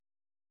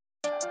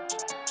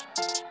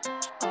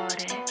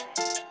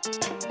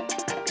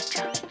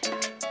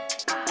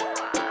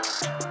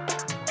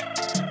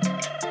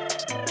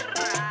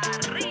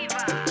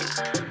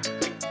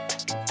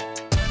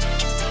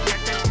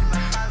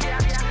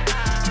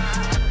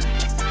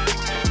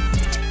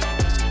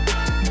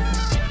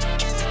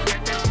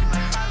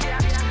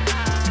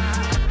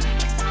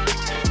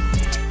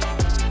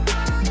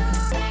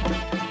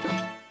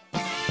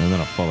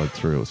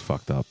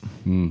fucked up.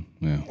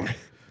 Yeah.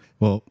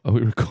 Well, Are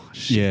we recording?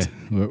 yeah,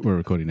 we're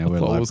recording now. We're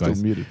I live, was still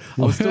guys. muted.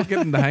 I was still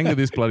getting the hang of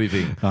this bloody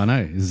thing. I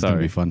know. This is going to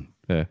be fun.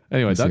 Yeah.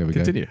 Anyway, Let's see Doug, how we go.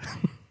 continue.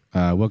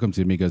 Welcome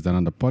to Amigos Down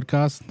Under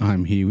podcast.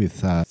 I'm here with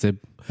Seb,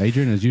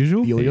 Adrian, as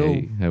usual.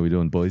 Hey, how we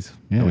doing, boys?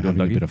 Yeah, how we we're doing,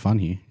 having a Dougie? bit of fun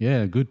here.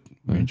 Yeah, good.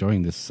 We're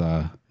enjoying this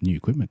new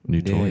equipment.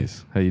 New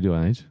toys. How you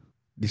doing, Age?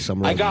 This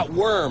summer. I got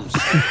worms.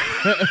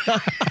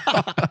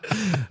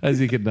 As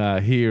you can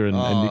hear and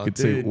you can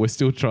see, dude. we're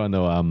still trying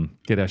to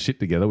get our shit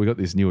together. We got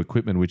this new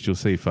equipment, which you'll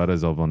see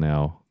photos of on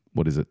our,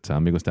 what is it,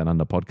 Amigos Down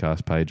Under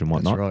podcast page and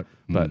whatnot. right.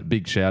 But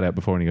big shout out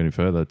before we go any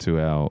further to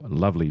our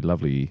lovely,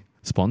 lovely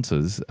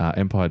sponsors,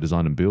 Empire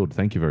Design and Build.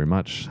 Thank you very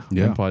much.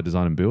 Yeah. Empire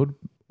Design and Build,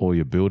 all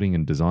your building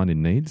and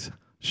designing needs.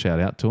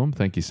 Shout out to them.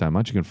 Thank you so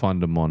much. You can find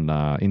them on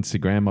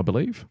Instagram, I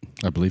believe.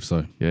 I believe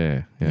so.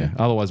 Yeah. Yeah.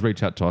 Otherwise,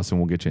 reach out to us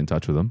and we'll get you in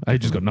touch with them. He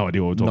just got no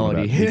idea what we're talking No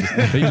about. idea.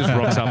 He just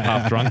rocks up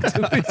half drunk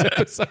to these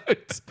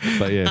episodes.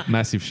 But yeah,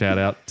 massive shout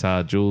out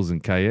to Jules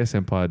and KS,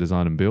 Empire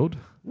Design and Build.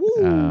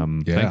 Yeah.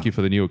 Thank you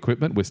for the new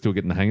equipment. We're still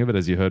getting the hang of it,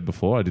 as you heard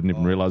before. I didn't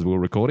even realize we were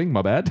recording.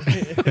 My bad.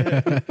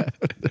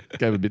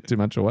 Gave a bit too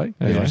much away.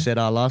 As Anyway. we said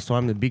last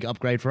time, the big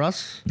upgrade for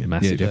us. Yeah,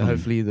 massive. Yeah, definitely.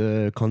 Hopefully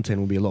the content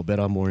will be a lot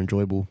better, more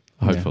enjoyable.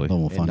 Hopefully. Yeah, a lot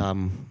more fun.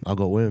 And I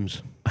got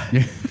worms.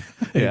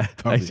 Yeah,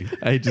 Probably.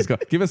 Age has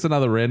got. Give us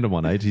another random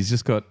one, Age. He's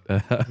just got.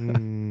 Here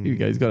we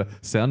go. He's got a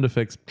sound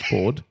effects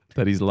board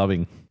that he's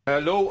loving.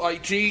 Hello,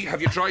 IT.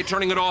 Have you tried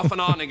turning it off and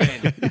on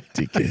again?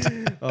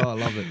 Oh, I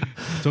love it.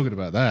 Talking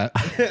about that.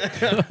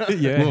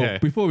 Yeah. Well,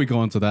 before we go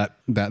on to that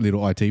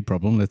little IT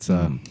problem, let's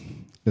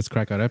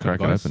crack it open. Crack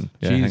guys. it open.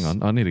 Yeah, Cheers.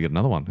 hang on. I need to get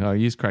another one.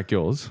 You just crack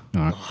yours.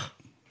 All right.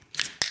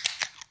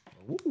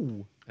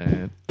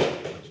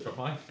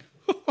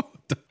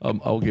 And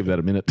I'll give that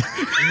a minute.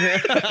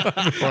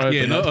 Before I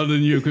Yeah, open not up. on the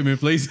new equipment,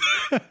 please.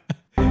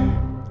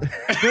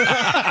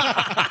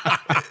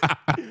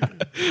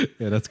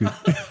 Yeah, that's good.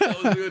 That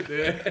was good.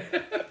 Yeah.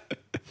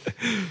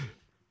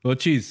 Well,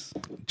 cheers.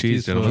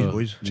 Cheers, gentlemen. for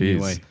boys. new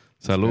Cheers. way.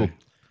 Salud.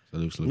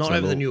 Salute. Not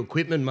over the new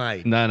equipment,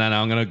 mate. No.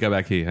 I'm going to go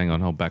back here. Hang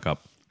on. I'll back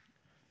up.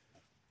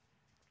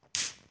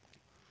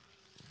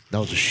 That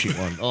was a shit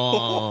one.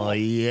 Oh,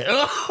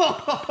 yeah.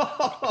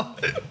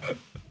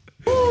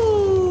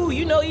 Ooh,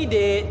 you know you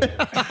did.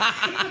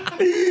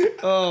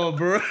 Oh,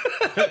 bro.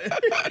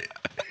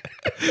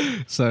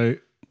 So,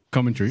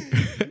 commentary.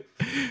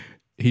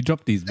 He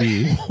dropped his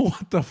beer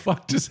What the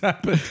fuck just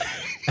happened?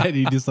 and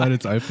he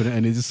decided to open it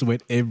and it just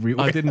went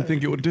everywhere. I didn't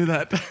think it would do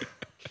that.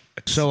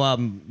 So,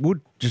 we'll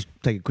just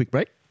take a quick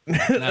break.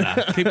 No.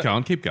 Keep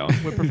going.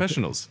 We're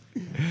professionals.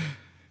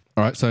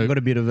 All right, so I've got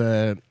a bit of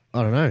a,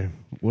 I don't know,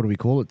 what do we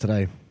call it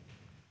today?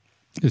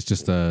 it's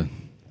just a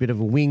Bit of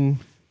a wing.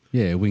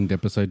 winged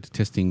episode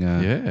testing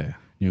Yeah.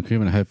 new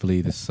equipment.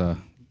 Hopefully this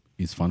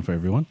is fun for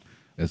everyone.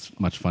 As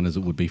much fun as it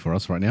would be for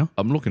us right now.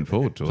 I'm looking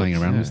forward to Playing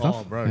it. around Yeah. with stuff.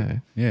 Oh, bro. Yeah.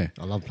 Yeah.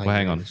 I love playing Well,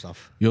 hang around on. with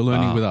stuff. You're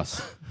learning with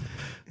us.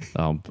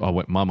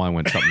 My mind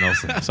went something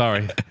else.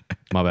 Sorry.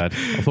 My bad.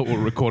 I thought we were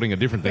recording a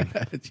different thing.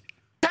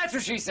 That's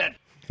what she said.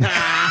 Oh,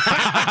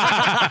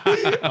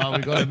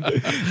 we got him.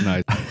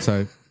 No.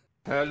 So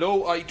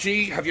Hello,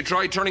 IT. Have you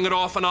tried turning it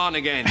off and on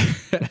again?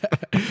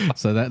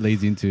 that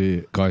leads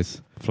into,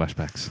 guys,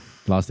 Flashbacks.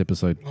 last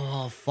episode.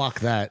 Oh, fuck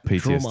that.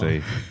 PTSD.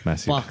 Trauma.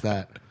 Massive. Fuck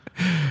that.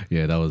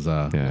 Yeah, that was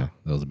Yeah. that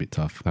was a bit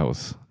tough.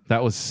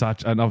 That was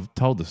such, and I've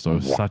told the story.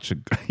 It was such a,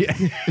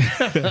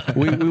 yeah.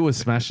 we were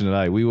smashing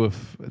it. We were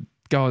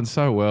going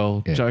so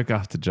well, Yeah. joke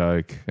after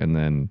joke, and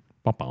then,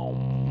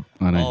 ba-boom.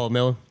 I know. Oh,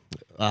 Mel.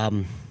 I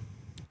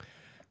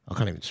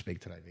can't even speak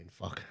today, man.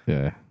 Fuck.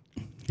 Yeah.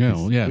 Yeah,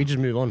 well, yeah. We just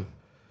move on.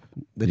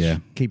 Let's Yeah.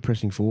 keep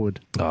pressing forwad.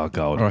 Oh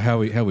God. All right, how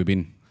we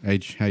been?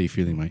 Age, how you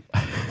feeling, mate?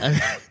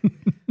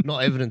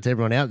 Not evident to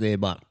everyone out there,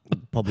 but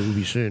probably will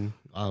be soon.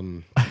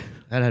 I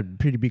had a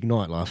pretty big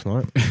night last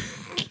night.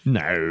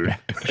 No.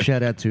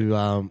 Shout out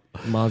to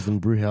Marsden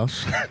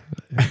Brewhouse.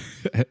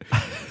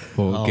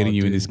 For Oh, getting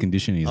you in dude. this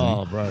condition, isn't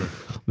Oh, bro.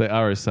 The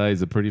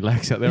RSAs are pretty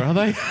lax out there, are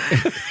they?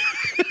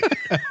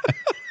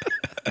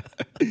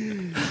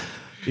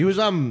 It was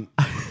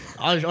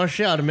I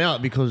shouted him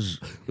out because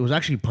it was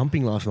actually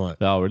pumping last night.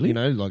 Oh, really? You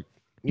know, like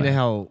you know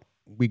how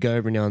we go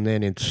every now and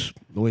then. It's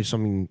always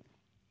something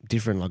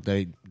different. Like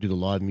they do the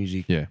live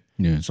music. Yeah.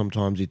 Yeah.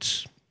 Sometimes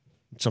it's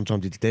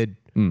dead.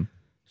 Mm.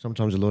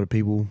 Sometimes a lot of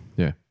people.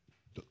 Yeah.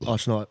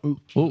 Last night,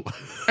 Oh,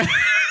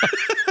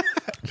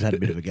 just had a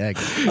bit of a gag.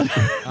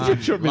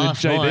 sure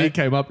last JD night-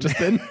 came up just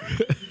then.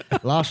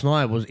 Last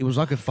night was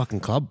like a fucking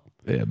club.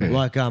 Yeah, man.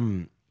 Like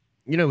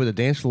you know where the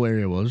dance floor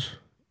area was,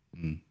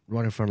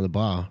 right in front of the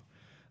bar.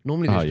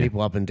 Normally there's yeah.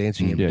 people up and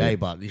dancing every Yeah, day, yeah.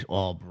 but this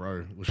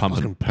bro, it was Pumped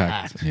fucking and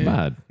packed. Yeah.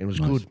 Mad. It was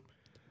Nice. good,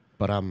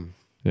 but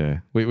Yeah.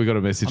 We got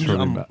a message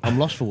from him. I'm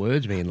lost for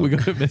words, man. We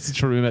Like, got a message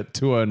from him at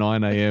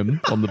 2:09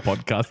 a.m. on the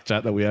podcast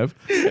chat that we have.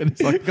 And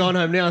it's like, going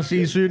home now.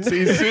 See you soon. see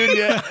you soon,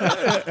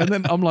 yeah. And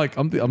then I'm like,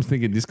 I'm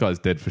thinking this guy's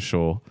dead for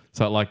sure.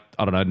 So at like,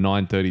 I don't know,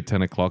 9:30,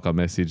 10 o'clock, I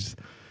messaged,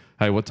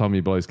 hey, what time are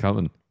you boys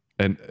coming?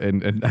 And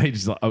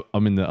he's like,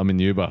 I'm in the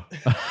Uber.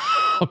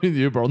 I'm in the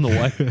Uber on the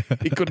way.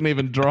 He couldn't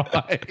even drive.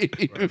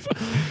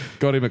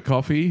 Got him a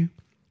coffee,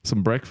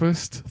 some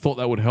breakfast. Thought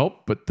that would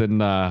help, but then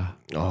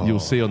you'll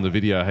see on the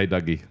video, hey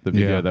Dougie, the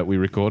video that we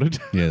recorded.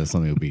 Yeah, that's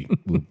something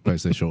we'll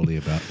post there shortly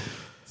about.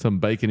 Some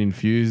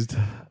bacon-infused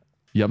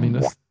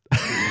yumminess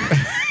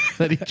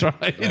that he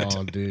tried.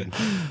 Oh, dude.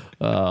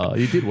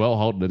 He did well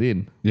holding it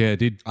in. Yeah, it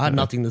did. I had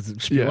nothing to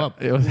spew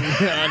up. It was,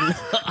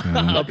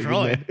 I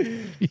tried.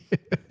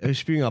 It was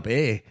spewing up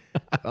air.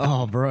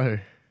 Oh, bro.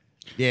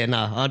 Yeah, no,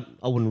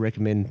 I wouldn't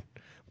recommend.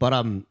 But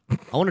I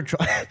want to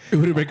try. You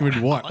would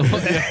recommend what?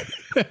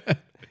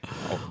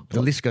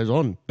 The list goes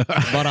on.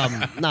 But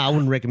no, I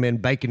wouldn't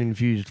recommend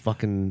bacon-infused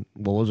fucking,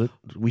 what was it?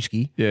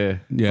 Whiskey. yeah.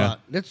 Yeah. But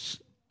let's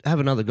have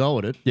another go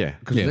at it. Yeah.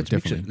 Because Yeah, let's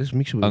mix definitely. it. Let's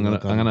mix it with I'm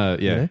like, gonna,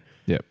 you know?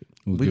 yeah.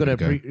 We'll We give got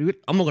it a go.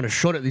 I'm not going to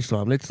shot it this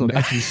time. Let's like,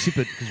 actually sip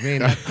it because,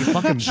 man, you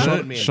fucking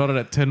burnt, man. Shot it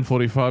at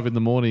 10:45 in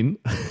the morning.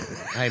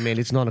 Hey, man,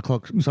 it's 9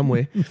 o'clock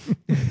somewhere.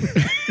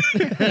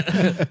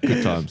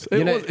 Good times.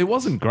 It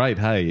wasn't great,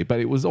 hey, but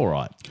it was all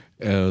right.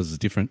 It was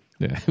different.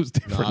 Yeah, it was No,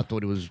 different. I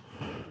thought it was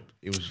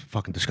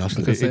fucking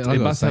disgusting. Because It I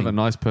was must have a saying-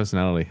 nice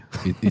personality.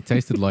 It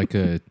tasted like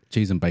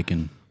cheese and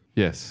bacon.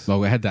 Yes. Well,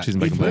 we had that. Cheese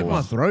and It bacon burnt ball.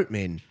 my throat,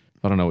 man.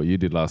 I don't know what you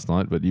did last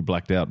night, but you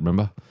blacked out,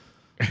 remember?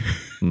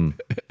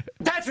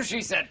 That's what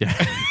she said.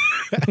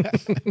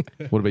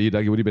 What about you,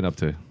 Dougie? What have you been up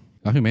to?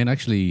 Nothing, man.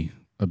 Actually,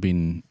 I've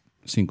been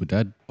single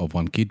dad of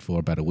one kid for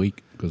about a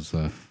week because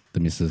the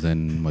missus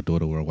and my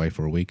daughter were away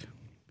for a week.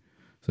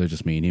 So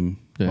just me and him.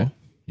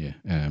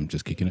 Yeah.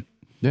 Just kicking it.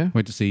 Yeah.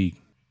 Went to see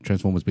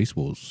Transformers Beast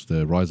Wars,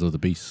 the Rise of the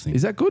Beasts thing.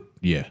 Is that good?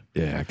 Yeah.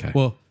 Yeah, okay.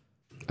 Well,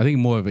 I think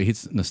more of it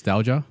hits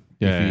nostalgia.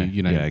 Yeah, If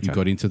you okay.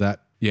 got into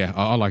that. Yeah,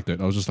 I liked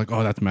it. I was just like,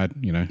 oh, that's mad,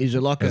 Is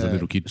it like as a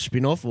little kid.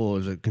 spin-off or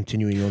is it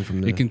continuing on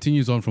from the... It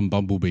continues on from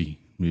Bumblebee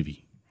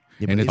movie.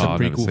 Yeah, and but it's a I've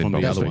never prequel seen from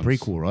the That's other the ones.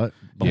 prequel, right?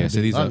 Yeah, so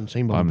these I are- haven't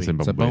seen I haven't Bumblebee.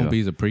 seen So Bumblebee. Bumblebee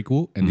is a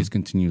prequel, and this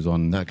continues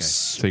on. Okay.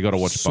 So you got to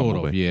watch Sort of,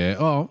 Bumblebee. yeah.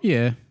 Oh,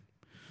 yeah.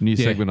 New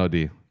Yeah. segment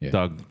idea.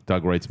 Yeah.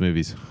 Doug rates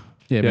movies.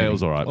 Yeah, Yeah, maybe. it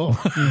was all right. Oh,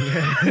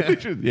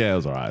 Yeah, it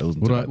was all right. It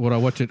wasn't too bad. Would I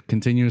watch it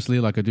continuously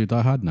like I do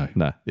Die Hard? No.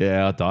 No.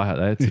 Yeah, I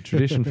die. It's a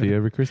tradition for you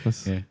every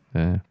Christmas. Yeah.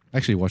 Yeah. I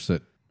actually watched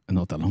it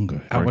not that long ago.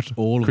 I watched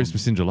all of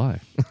Christmas in July.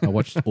 them. I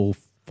watched all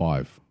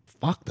 5.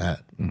 fuck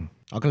that.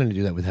 I can only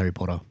do that with Harry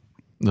Potter.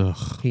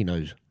 Ugh. He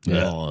knows.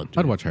 Yeah. Oh, dude.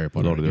 I'd watch Harry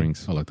Potter. Lord of the again.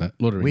 Rings. I like that.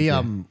 Lord of the Rings. We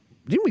yeah.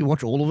 didn't we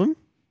watch all of them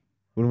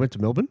when we went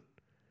to Melbourne?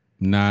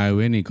 No,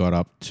 we only got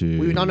up to.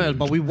 No,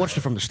 but we watched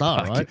it from the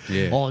start, right?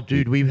 yeah. Oh,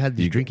 dude, we had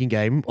this drinking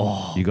game.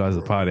 Oh, You guys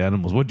are party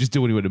animals. What did you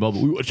do when you went to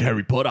Melbourne? We watched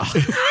Harry Potter.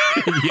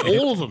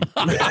 all of them.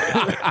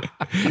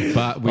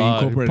 But we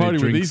Party incorporated with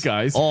drinks. these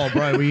guys. Oh,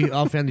 bro,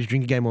 I found this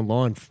drinking game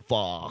online.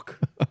 Fuck.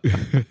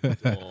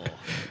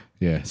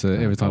 Yeah, so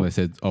every time they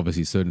said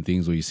obviously certain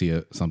things or you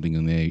see something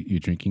in there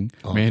you're drinking.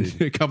 Oh, Man,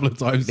 dude. a couple of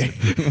times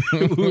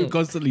we were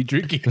constantly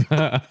drinking.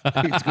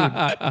 It's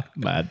good.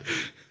 Mad.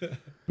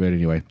 But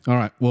anyway, all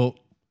right. Well,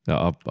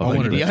 No, I've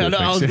wanted been to- good, Yeah, no,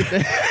 I was thanks.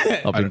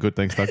 good. I've been good,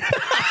 thanks, Doug.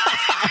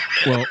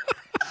 well,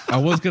 I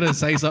was gonna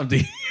say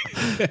something.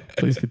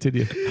 Please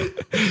continue.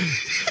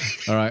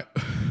 All right.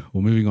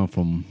 Well, moving on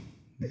from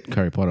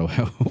Harry Potter,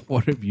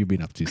 what have you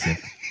been up to, sir?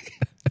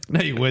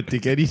 No, you weren't,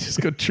 dickhead. You just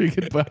got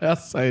triggered by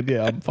us saying,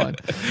 yeah, I'm fine.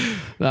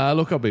 Nah,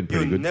 look, I've been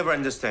pretty good. never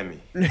understand me.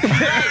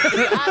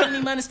 I don't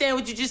even understand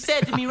what you just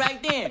said to me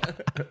right then.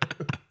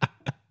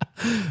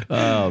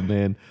 Oh,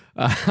 man.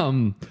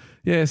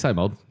 Yeah, same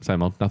old.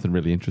 Nothing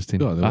really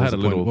interesting. Oh, there I was had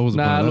a a point. little. What was the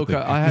point Nah, of that look, thing?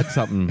 I had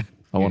something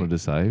I wanted to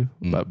say,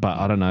 but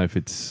I don't know if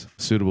it's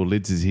suitable.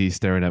 Lids is here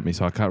staring at me,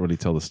 so I can't really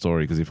tell the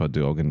story because if I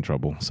do, I'll get in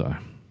trouble. So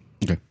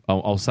Okay.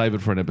 I'll save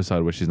it for an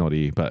episode where she's not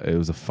here. But it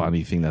was a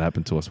funny thing that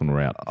happened to us when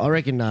we're out. I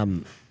reckon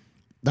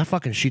that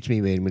fucking shits me,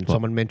 man, when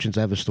someone mentions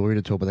they have a story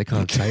to tell but they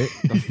can't say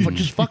it.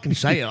 Just fucking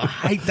say it. I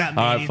hate that,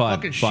 man. All right, It fine,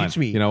 fucking fine. shits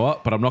me. You know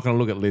what? But I'm not going to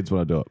look at Lids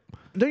when I do it.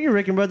 Don't you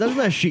reckon, bro? Doesn't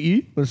that shit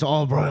you? It's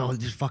oh, bro,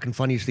 this fucking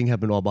funniest thing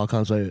happened. Oh, but I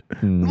can't say it.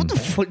 What the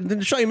fuck?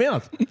 Then shut your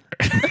mouth.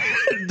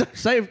 Don't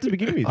say it to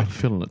begin with. I'm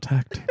feeling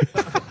attacked.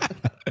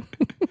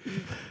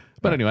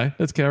 But anyway,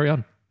 let's carry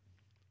on.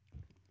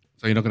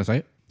 So you're not going to say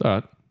it? All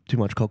right. Too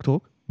much cock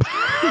talk.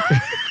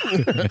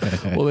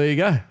 Well, there you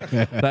go.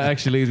 That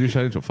actually leads me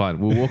straight into it. Fine.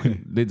 We were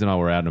walking, Lids and I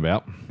were out and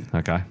about.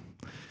 Okay.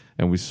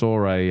 And we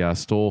saw a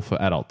store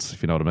for adults,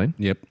 if you know what I mean.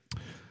 Yep.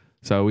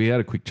 So we had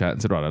a quick chat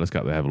and said, right, let's go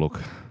up there, have a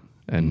look.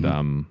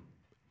 And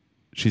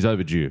she's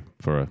overdue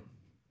for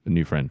a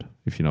new friend,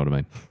 if you know what I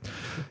mean.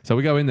 So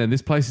we go in there, and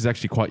this place is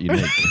actually quite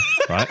unique,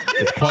 right?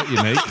 It's quite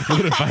unique. Look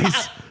at her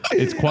face.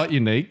 It's quite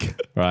unique,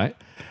 right?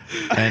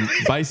 And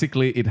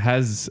basically it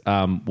has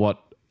what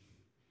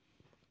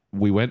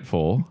we went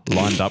for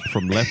lined up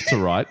from left to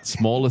right,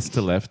 smallest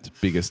to left,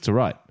 biggest to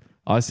right.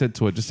 I said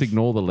to her, just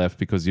ignore the left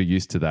because you're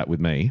used to that with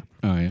me,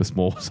 Oh, yeah. the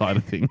small side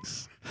of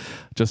things.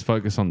 Just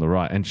focus on the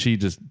right. And she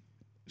just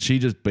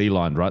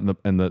beelined, right?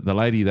 And the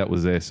lady that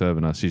was there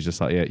serving us, she's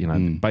just like, yeah, you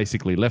know,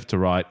 basically left to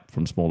right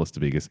from smallest to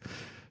biggest.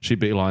 She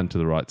beelined to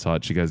the right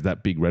side. She goes,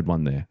 that big red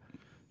one there.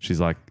 She's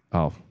like,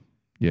 oh,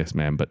 yes,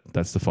 ma'am, but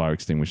that's the fire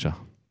extinguisher.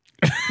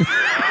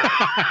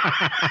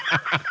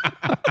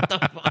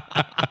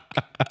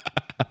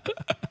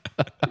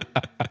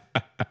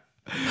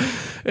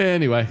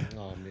 Anyway,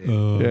 Oh,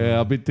 man. yeah,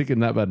 I've been thinking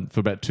that for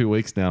about 2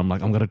 weeks now. I'm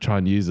like, I'm going to try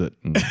and use it.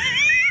 And,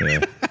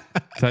 yeah.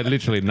 So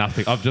literally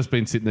nothing. I've just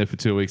been sitting there for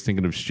 2 weeks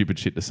thinking of stupid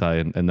shit to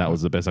say, and that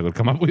was the best I could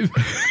come up with.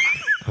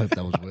 Hope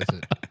that was worth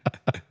it.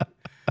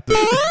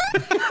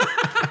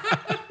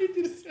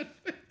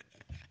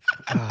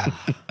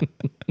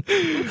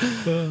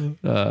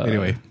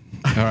 Anyway,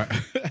 all right.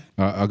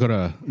 I got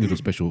a little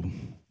special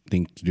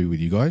thing to do with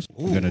you guys.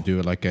 We're going to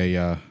do like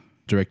a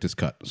director's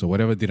cut. So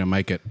whatever didn't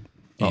make it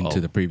into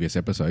the previous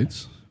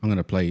episodes, I'm going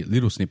to play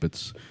little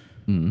snippets.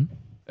 And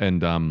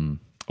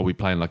are we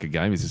playing like a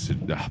game? Is this?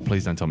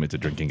 Please don't tell me it's a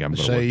drinking game.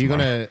 So you're going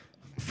to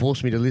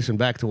force me to listen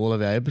back to all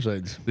of our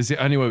episodes? This is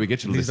the only way we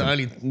get you to This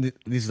listen.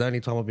 is the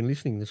only time I've been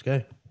listening. Let's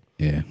go.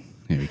 Yeah,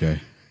 here we go.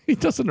 He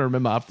doesn't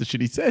remember half the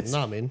shit he says.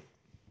 Nah, man.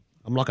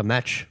 I'm like a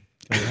match.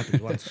 It only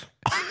happens once.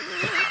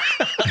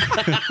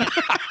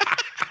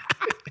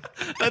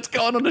 That's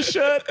going on a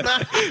shirt.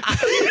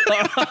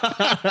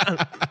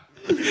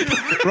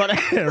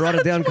 Write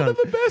it down, cunt.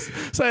 The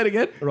best. Say it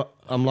again. Right,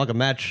 I'm like a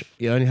match.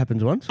 It only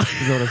happens once.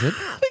 Is that what I said?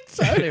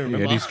 So,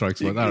 Yeah, these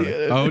strikes like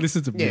that. Oh,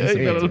 listen to Yeah,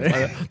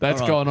 yeah.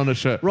 That's All right. going on a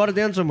shirt. Write it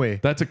down somewhere.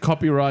 That's a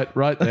copyright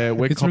right there.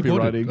 We're It's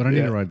recorded. copywriting. I don't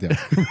need to write it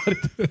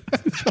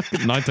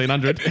down.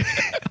 1900.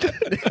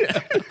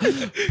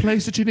 Play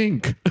such an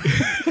ink.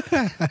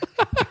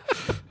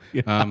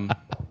 All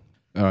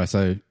right,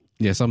 so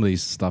yeah, some of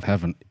these stuff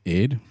haven't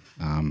aired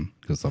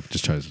because I've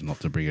just chosen not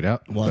to bring it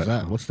out. Why is But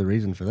that? What's the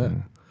reason for that?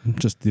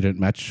 Just didn't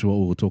match what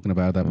we were talking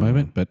about at that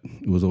moment, but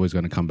it was always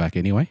going to come back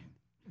anyway.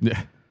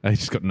 Yeah. I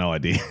just got no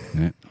idea.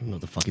 Yeah. I don't know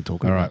what the fuck you're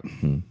talking All about.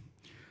 right.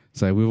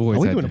 So we've always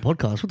Are we had doing a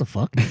podcast? What the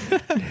fuck?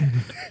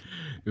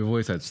 we've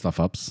always had stuff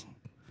ups.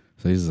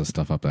 So this is a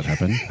stuff up that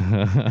happened.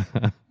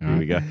 Here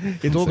we go.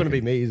 It's all going to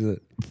be me, isn't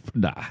it?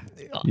 Nah.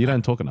 You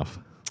don't talk enough.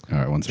 All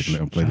right, 1 second.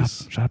 Let me play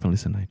this. Shut up and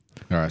listen, mate.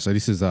 All right, so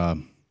this is a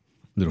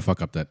little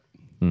fuck up that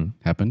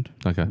happened.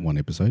 Okay. One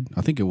episode.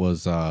 I think it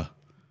was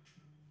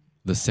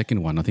the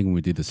second one. I think when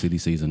we did the city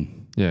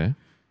season. Yeah.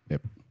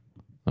 Yep.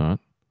 All right.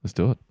 Let's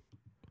do it.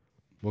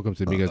 Welcome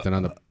to Migos Down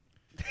Under.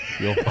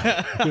 Oh,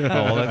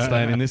 well, that's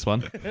staying in this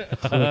one. What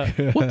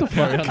the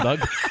fuck, Doug?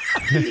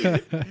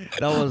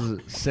 That was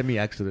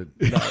semi-accident.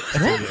 No, That's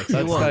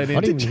staying in.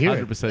 I didn't even hear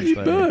it. 100% staying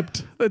in.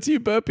 Burped. That's you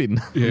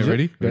burping. Yeah,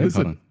 ready? Hold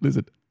Listen. on.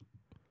 Listen.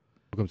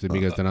 Welcome to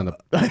Migos Down Under.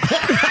 Oh,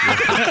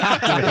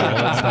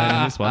 that's staying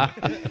in this one.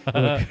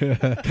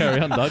 Carry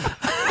on, Doug.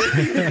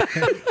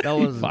 That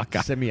was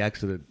Fucker.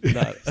 semi-accident. No,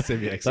 That's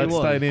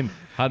staying in.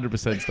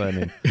 100% staying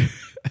in.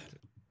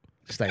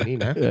 staying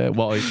in, huh? Yeah,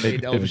 well,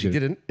 It obviously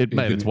didn't. It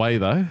made its way,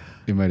 though.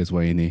 It made its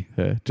way in here.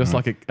 Yeah. Just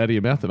like out of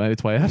your mouth, it made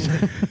its way out.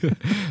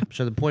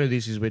 So the point of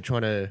this is we're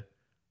trying to,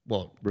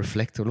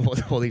 reflect on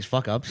all these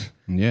fuck-ups.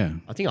 Yeah.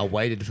 I think I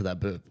waited for that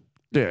burp.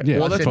 Yeah. Yeah,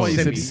 Well, I that's said why you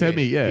said semi,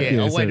 semi, yeah. I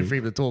semi. waited for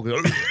him to talk.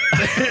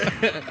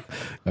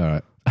 All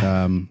right.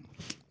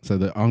 So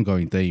the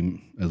ongoing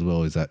theme as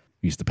well is that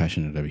Mr.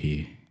 Passionate over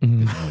here.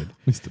 Mr.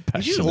 This is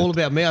Passionate. all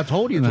about me. I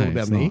told you it's all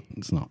about it's me. not.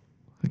 It's not.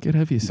 Get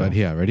over yourself. But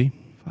here, ready?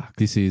 Fuck.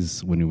 This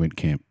is when we went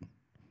camp.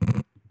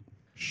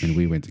 And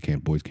we went to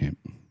camp, boys camp.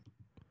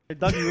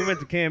 Dougie, we went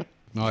to camp.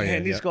 Oh, yeah,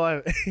 And this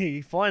guy,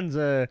 he finds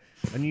a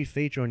new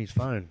feature on his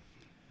phone.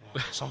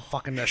 Some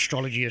fucking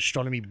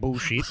astronomy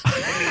bullshit.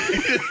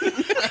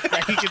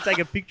 That he can take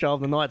a picture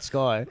of the night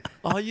sky.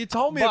 Oh, you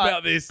told me But-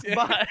 about this.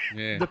 But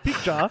Yeah. the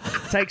picture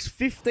takes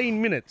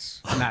 15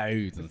 minutes.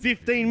 No.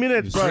 15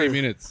 minutes, bro. 3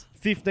 minutes.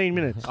 15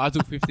 minutes. I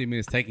took 15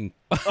 minutes taking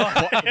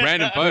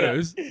random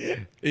photos.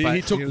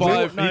 He took it was-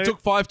 five. No. He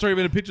took 5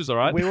 3-minute pictures. All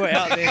right. We were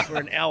out there for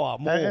an hour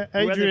more. We were out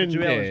there for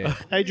 2 hours. Yeah.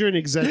 Adrian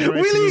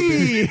exaggerates.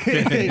 Willie!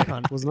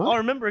 Wasn't I it?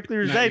 remember it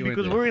clear as No, day you went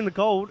because there. we were in the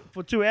cold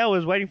for 2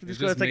 hours waiting for this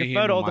It's guy to just take me, a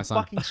photo him, of and the my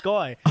son. fucking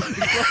sky.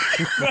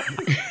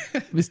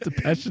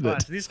 Mr. Passionate.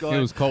 Right, so this guy, It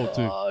was cold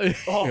too.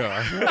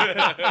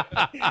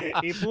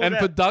 he pulls And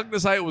out, for Doug to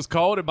say it was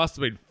cold, it must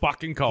have been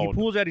fucking he cold.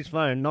 pulls out his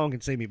phone. No one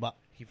can see me, but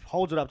he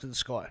holds it up to the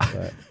sky,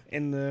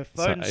 and the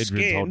So phone Adrian's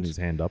holding scans. his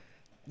hand up.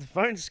 The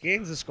phone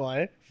scans the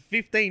sky.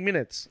 15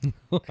 minutes.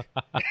 All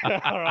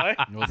right.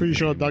 Pretty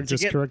sure Doug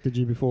just get- corrected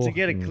you before. To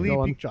get a clear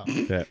Go on. picture.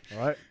 Yeah.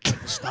 All right.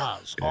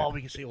 Stars. Oh,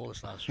 we can see all the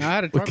stars. I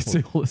had a We can see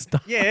tripod. all the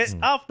stuff. Yeah, it's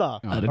after. All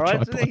a right.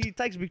 So then tripod. he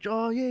takes a picture.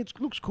 Oh, yeah, it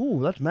looks cool.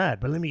 That's mad.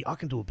 But I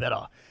can do it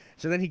better.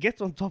 So then he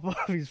gets on top of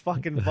his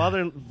fucking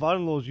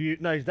father-in-law's ute.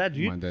 No, his dad's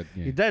ute. My dad,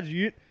 yeah. His dad's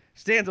ute.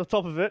 Stands on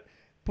top of it.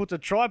 Puts a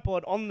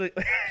tripod on the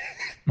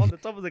on the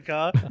top of the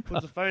car.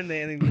 Puts the phone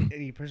there, and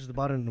he presses the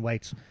button and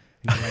waits.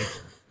 And he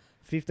waits.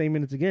 15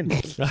 minutes again. Oh,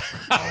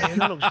 yeah,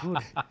 that looks good.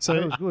 So-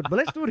 That looks good. But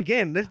let's do it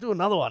again. Let's do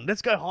another one.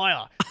 Let's go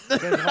higher.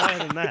 Goes higher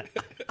than that.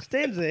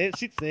 Stands there,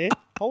 sits there,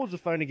 holds the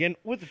phone again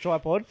with the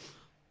tripod.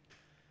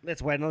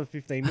 Let's wait another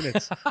 15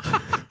 minutes.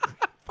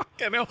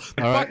 Fucking hell.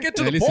 All right. Get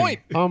to Hey, the listen. point.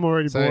 I'm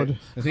already So, bored.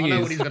 the I thing know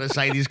is, what he's going to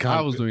say. This I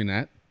cunt. was doing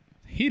that.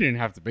 He didn't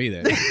have to be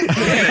there. He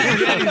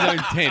had his own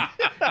tent.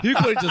 You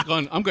could have just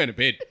gone, I'm going to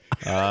bed.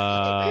 Bro,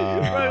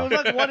 it was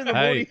like 1 in the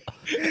morning.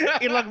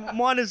 In like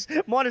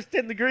minus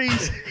 10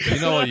 degrees. You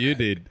know what you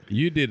did?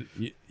 You did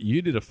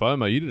a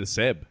FOMO. You did a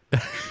Seb.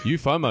 You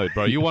FOMO'd,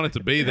 bro. You wanted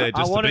to be there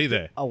just to be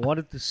there. I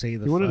wanted to see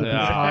the You wanted to be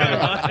photo.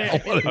 part, you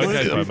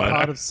wanted to be Okay,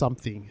 part of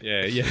something.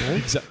 Yeah,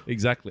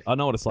 exactly. I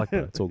know what it's like, though.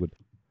 It's all good.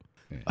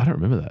 I don't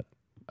remember that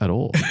at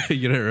all.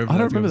 You don't remember I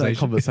don't remember that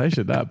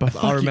conversation. But I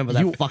fuck remember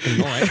you, that fucking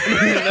night.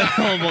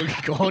 Oh my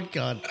god,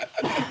 God.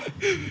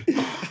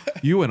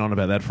 you went on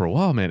about that for a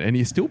while, man, and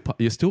you're still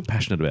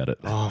passionate about it.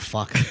 Oh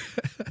fuck.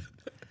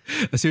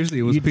 Seriously,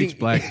 it was You pitch think-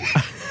 black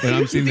when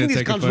I'm You sitting there think this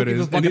taking cunt's looking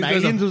photos. for fucking these guys are-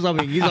 aliens or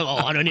something? He's like, oh,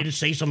 I don't need to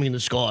see something in the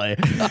sky.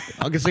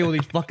 I can see all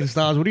these fucking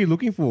stars. What are you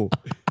looking for?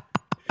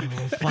 Oh,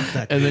 fuck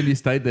that. And then you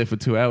stayed there for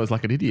 2 hours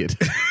like an idiot.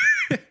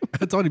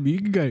 I told him, you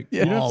can go.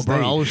 You don't have Oh, to bro,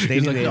 stay. I was standing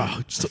He's like, there "Oh,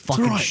 it's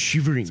fucking right."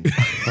 shivering.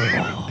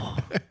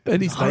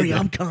 And he stayed Hurry there.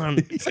 up,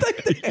 cunt.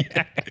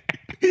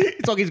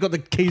 It's like he's got the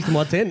keys to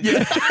my tent.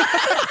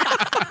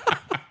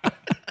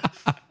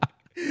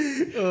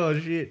 Oh,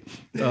 shit.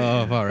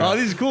 Oh, far Oh, out.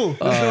 this is cool.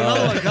 Let's do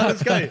another one,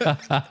 cunt.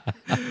 Let's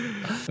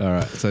go. All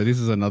right. So this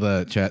is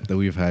another chat that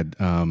we've had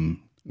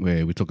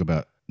where we talk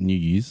about New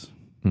Year's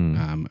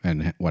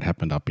and what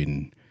happened up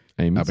in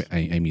Amy's?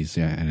 Amy's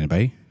and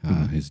Bay.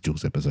 His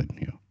Jules episode.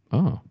 Yeah.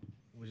 Oh.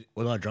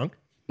 Was I drunk?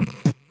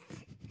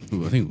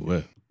 Ooh, I think we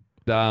were.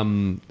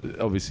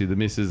 Obviously the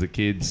missus, the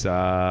kids,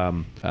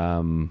 to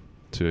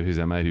who's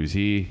our mate who's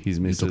here, his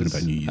missus, talking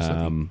about New Year's,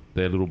 I think.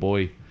 their little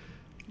boy,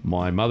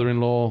 my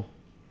mother-in-law,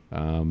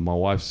 my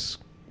wife's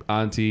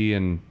auntie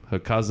and her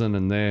cousin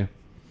and their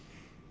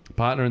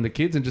partner and the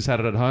kids, and just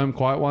had it at home,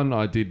 quiet one.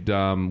 I did.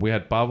 We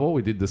had bavo.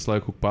 We did the slow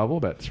cooked bavo,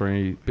 about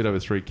bit over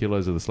 3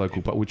 kilos of the slow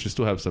cooked bavo, which we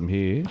still have some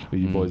here.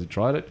 You boys have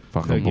tried it.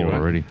 Fuck, I'm bored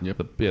already.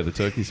 The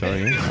turkey.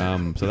 Sorry.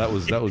 Yeah. So that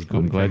was good.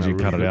 I'm glad you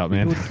cut it out,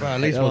 man. Bro, at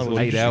least That was one was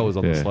 8 hours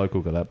on the Yeah. slow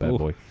cooker. That bad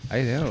boy.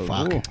 8 hours.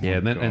 Fuck. Yeah,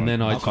 and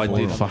then I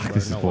did. Fuck,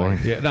 this is boring.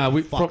 Yeah,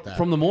 no, Fuck that.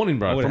 from the morning,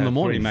 bro. From the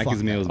morning.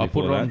 Macca's meals I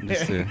put it before on. that.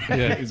 Just to,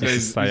 Yeah,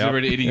 he's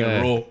already eating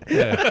it raw.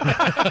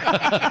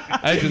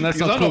 Adrian, that's Because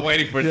not I'm not cooked.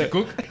 waiting for it to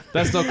cook.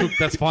 That's not cooked.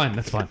 That's fine.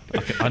 That's fine.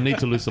 Okay, I need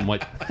to lose some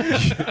weight.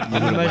 I'm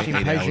the most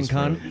impatient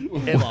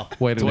cunt ever.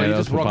 Wait a So you minute.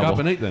 just rock up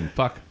and eat then.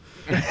 Fuck.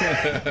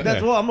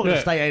 That's why I'm not going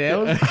to stay 8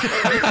 hours.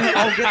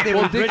 I'll get there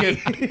Well, with ready.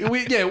 dickhead,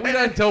 we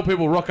don't tell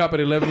people rock up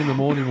at 11 in the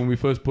morning when we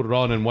first put it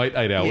on and wait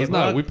 8 hours. Yeah, No,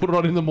 but we put it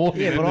on in the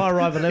morning. Yeah, but I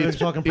arrive at 11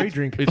 so I can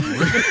pre-drink.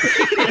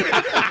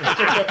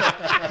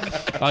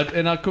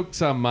 I cooked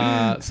some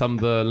of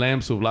the lamb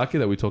souvlaki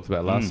that we talked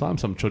about last time,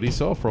 some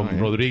chorizo from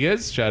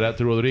Rodriguez. Shout out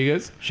to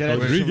Rodriguez. Shout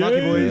out to the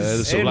Lucky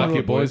Boys. The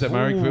souvlaki boys at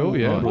Marrickville.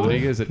 Yeah,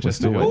 Rodriguez at just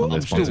still waiting on their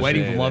I'm still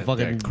waiting for my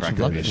fucking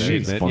lucky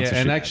shit. Yeah,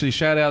 and actually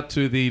shout out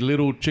to the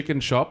little chicken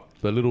shop.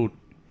 The little,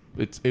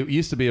 it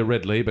used to be a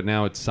Red Lee, but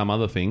now it's some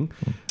other thing.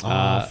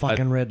 Oh,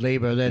 fucking Red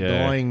Labor. They're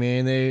yeah. dying,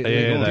 man. They're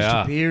Yeah, they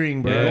are.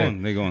 disappearing, bro. Yeah.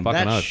 They're gone. Fucking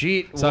That oath.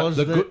 shit So was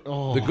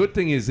the good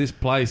thing is this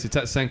place. It's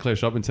at St Clair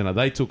Shopping Centre.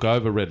 They took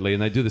over Red Lee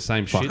and they do the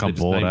same shit. Fuck, They I'm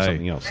just bored, named eh?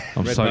 something else.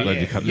 I'm Red so Lee.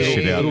 glad you cut Yeah, this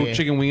shit yeah, out. Little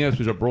chicken wingers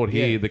which I brought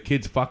here. Yeah. The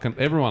kids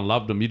everyone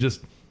loved them. You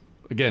just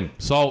again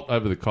salt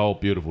over the coal,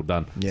 beautiful,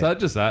 done. Yeah. So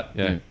just that,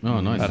 yeah. Oh,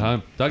 nice. At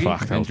home, Dougie.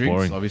 Fuck, that And was drinks,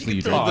 boring. obviously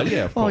you drink. Oh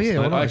yeah, of Oh, course. yeah, mate.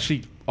 well, I nice.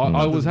 actually,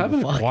 I was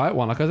having a Fuck. quiet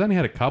one. Like I only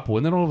had a couple,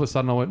 and then all of a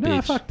sudden I went,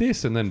 nah, fuck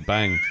this, and then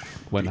bang,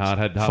 went hard.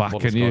 Had half a Fuck, bottle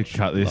can of you scotch.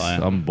 cut this?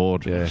 I'm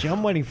bored. Yeah. Gee,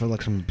 I'm waiting for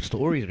like some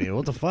stories, man.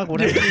 What the fuck? What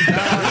happened?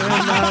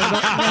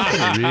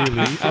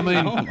 Really? I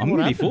mean, I'm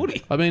nearly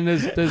 40. I mean,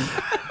 there's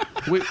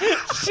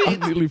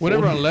when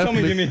everyone left,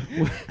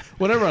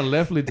 when everyone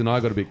left, Lids and I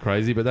got a bit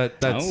crazy, but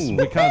that's Oh.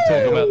 we can't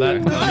talk about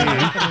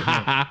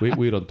that.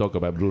 we don't talk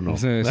about Bruno.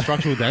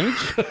 Structural damage?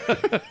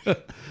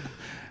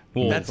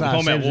 Walls. That's I'm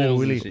talking about Sam's little walls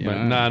Willy. and shit, But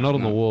you know. nah, not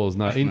on the walls.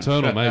 No,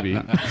 internal maybe.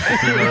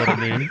 If you know what I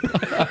mean.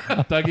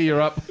 Dougie, you're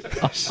up.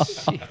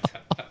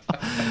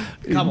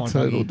 Come on,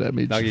 Total Dougie.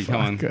 damage. Dougie, come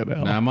on. Fucking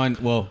hell. Nah, mine,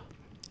 well,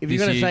 If you're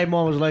this going to year- say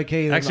mine was low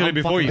key, then Actually, I'm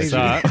before fucking you easy.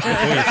 start,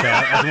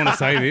 I just want to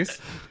say this.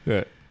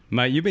 Yeah.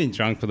 Mate, you've been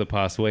drunk for the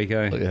past week,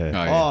 eh?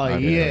 Yeah. Oh,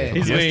 yeah.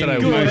 He's Yesterday been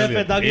was Good mostly-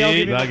 effort, Dougie. I'll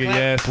give you a Dougie, clap.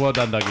 yes, well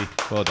done,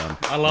 Dougie. Well done.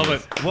 I love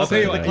it. I'll Welcome tell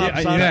you to the what, club,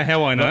 you son. know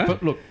how I know?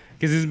 But look,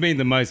 Because he's been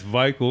the most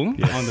vocal on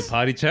the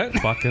party chat.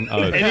 fucking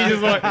oath. And he's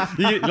just like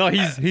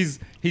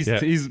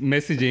he's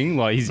messaging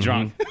like he's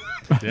drunk.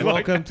 Yeah,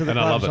 like, Welcome to the And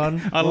I club, love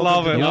it. son. I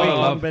love it. Welcome to I the love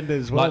club,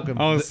 Benders. Like- Welcome.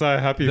 I was so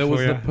happy There for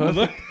was you. the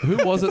perfect. Who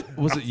was it?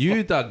 Was it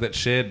you, Doug, that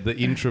shared the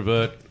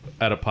introvert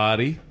at a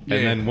party, Yeah,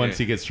 and then once yeah.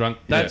 he gets drunk,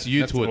 that's you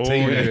That's to a all, T.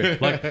 yeah.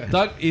 Like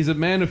Doug is a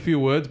man of few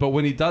words, but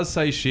when he does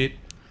say shit,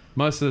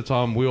 most of the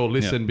time we all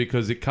listen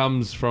because it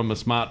comes from a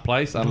smart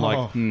place,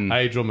 unlike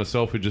Age or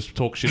myself who just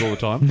talk shit all the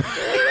time.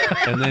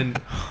 And then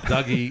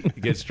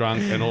Dougie gets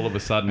drunk, and all of a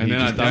sudden And he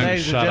then just I doesn't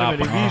Ladies and shut up.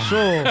 gentlemen, if you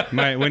saw...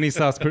 Mate, when he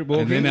starts crip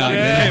walking, then I-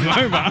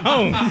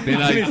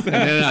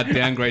 then I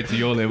downgrade to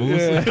your levels.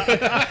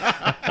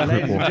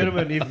 Ladies and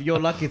gentlemen, if you're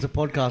lucky, it's a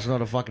podcast,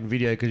 not a fucking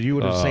video, because you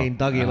would have seen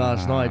Dougie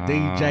last night.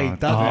 DJ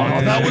Dougie.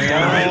 Oh, that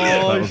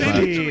was Oh,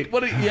 shit.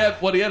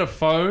 What he had a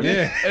phone,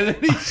 and then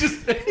he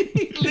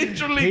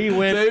literally He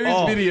went those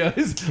off.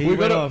 videos. He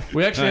went off.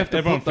 We actually have to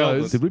everyone put felt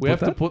those. it. We have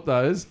to put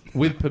those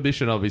with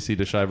permission, obviously,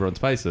 to show everyone's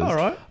faces. All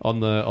right. On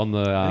the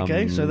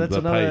Okay, so that's the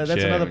another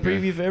page, another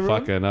preview for everyone.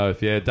 Fucking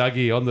oath, yeah,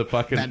 Dougie on the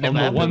fucking That on never the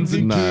happened. ones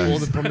and All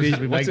the promises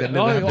we make that never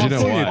Oh, happened. do you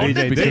know I why? saw you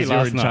Because DJD you're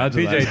last in night. charge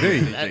of that.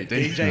 DJD.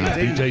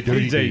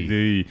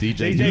 DJ DJD.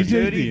 DJ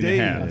Dirty in the D.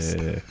 house.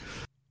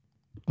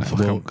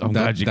 I'm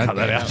glad you cut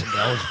that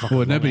out.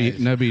 Well,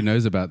 nobody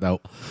knows about that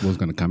was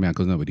going to come out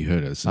because nobody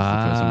heard it. It's just the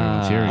first time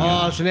everyone's hearing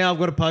Oh, it. so now I've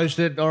got to post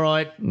it. All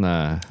right.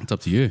 Nah. It's up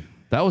to you.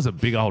 That was a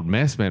big old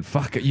mess, man.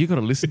 Fuck it. You got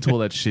to listen to all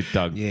that shit,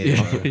 Doug.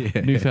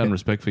 Yeah. Newfound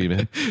respect for you,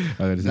 man.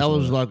 That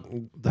was like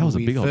That was a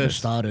when big we old mess. first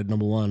started,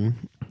 number one,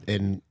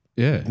 and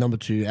Yeah. number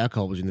two,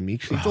 alcohol was in the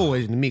mix. It's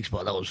always in the mix,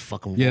 but that was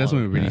fucking Yeah, that's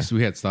wild. when we really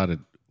we had started.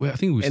 Well, I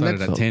think we And started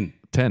that's- at 10.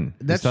 10.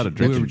 We That's- started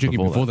We were drinking,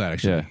 drinking before that,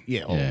 actually. Yeah.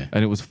 Yeah, oh, Yeah.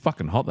 And it was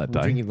fucking hot that we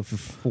were day. drinking for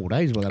 4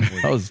 days by that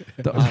point. That was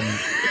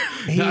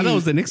No, that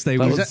was the next day.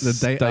 that Was was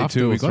the day day after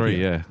 2 we or got 3,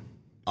 here. yeah.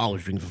 I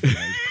was drinking for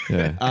 4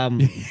 days.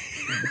 Yeah.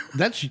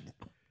 That's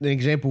an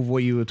example of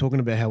what you were talking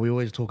about, how we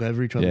always talk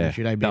over each other Yeah, and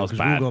shit, eh, that was because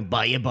we bad. were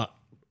going, but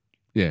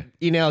Yeah.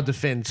 in our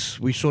defense,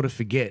 we sort of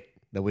forget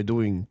that we're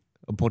doing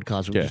a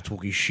podcast and we're Yeah. just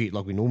talking shit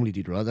like we normally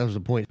did, right? That was the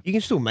point. You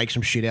can still make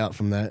some shit out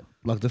from that,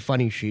 like the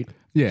funny shit.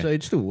 Yeah. So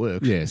it still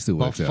works. Yeah, it still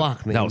works But out.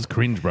 fuck, man. That was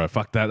cringe, bro.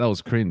 Fuck that. That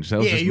was cringe. That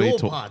was Yeah, just me your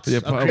talking. parts Yeah,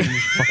 are bro, it was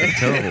cringe. fucking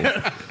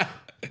terrible.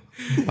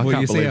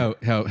 Well, you see believe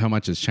how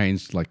much has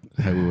changed, like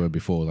how we were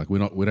before. Like we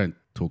don't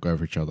talk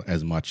over each other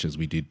as much as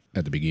we did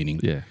at the beginning.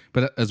 Yeah.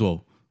 But as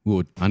well, we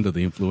were under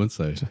the influence,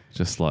 so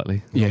Just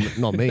slightly.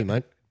 Not me,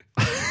 mate.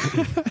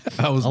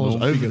 I was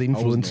over the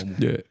influence.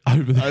 Yeah.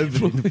 Over the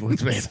Over the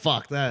influence, man.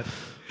 Fuck that.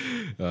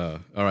 All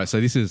right, so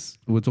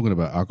we're talking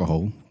about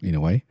alcohol in a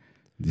way.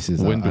 This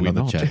is When do we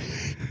another not? chat.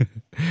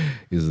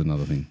 This is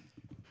another thing.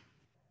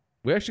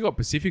 We actually got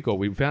Pacifico.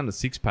 We found a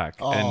 6-pack.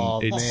 Oh,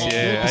 and it's, man.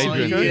 yeah, Oh,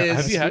 Adrian.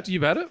 yes.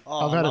 You've had it?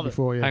 I've had it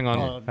before, yeah. Hang on.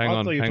 Oh, hang I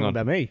on. thought you were hang talking on.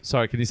 about me.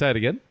 Sorry, can you say it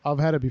again? I've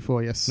had it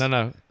before, yes.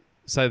 No.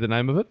 Say the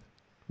name of it.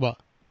 What?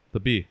 The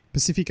beer.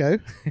 Pacifico.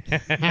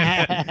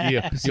 Yeah.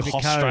 You're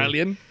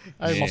Australian.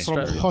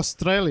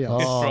 Australia.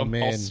 Oh, From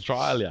man.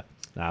 Australia.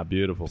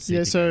 Beautiful.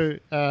 Yeah, so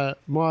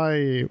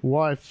my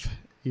wife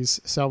is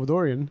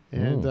Salvadorian,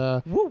 and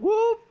Whoop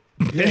whoop.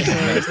 yeah, so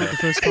it's not the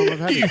first time I've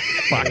had it.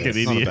 Fucking It's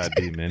idiot. not a bad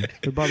beer, man.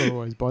 My brother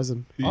always buys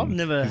them. I've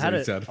never had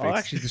doing it. sound I effects.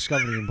 actually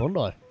discovered it in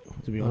Bondi,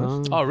 to be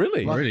honest. Oh,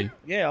 really? Really?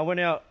 Yeah, I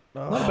went out.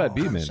 Not a bad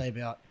beer, man. Say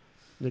about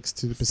Next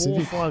to the 4 or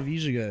Pacific. 5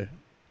 years ago.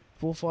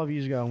 4 or 5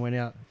 years ago, I went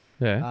out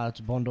Yeah.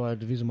 to Bondi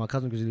to visit my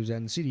cousin because he lives out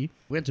in the city.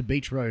 We went to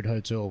Beach Road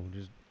Hotel,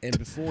 and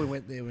before we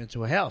went there, we went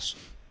to a house.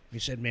 We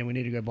said, "Man, we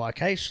need to go buy a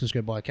case. Let's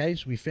go buy a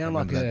case." We I found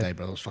like remember that a. day,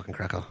 bro. It was fucking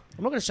cracker.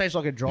 I'm not going to say it's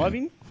like a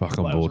drive-in. Fuck,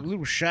 I'm but it was bored. a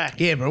little shack.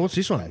 Yeah, bro. What's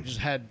this one? It just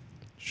had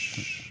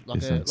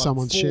like, Listen. like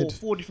Someone's shed.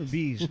 4 different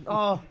beers.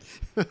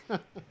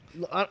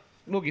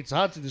 Look, it's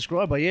hard to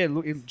describe, but yeah,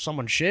 look,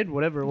 someone's shed,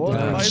 whatever it was.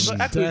 Damn. It's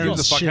an actual Damn. Who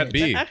the fuck had shit.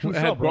 beer? actual It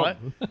had shop, grog. right?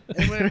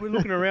 And we're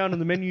looking around in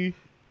the menu,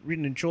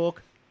 written in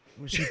chalk.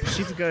 We see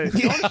Pacifico.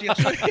 Honestly, I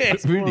swear,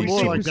 It's more and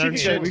more like Darren Pacifico,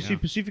 said. we see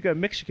Pacifico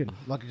Mexican,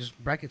 like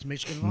just brackets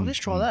Mexican. Oh, let's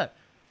Mm. try that.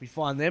 We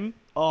find them.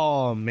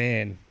 Oh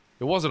man.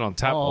 It wasn't on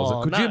tap, was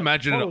it? Could you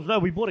imagine it? No,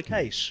 we bought a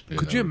case.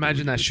 Could you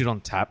imagine that shit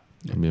on tap?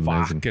 That'd be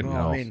amazing. Fucking Oh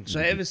hell. man. So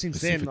ever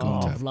since then, Pacific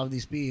on tap. I've loved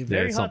this beer.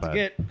 Very it's hard not to bad.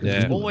 get. 'cause Yeah.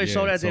 it's always Yeah,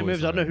 sold out it's their always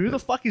moves. I don't know sold who out. the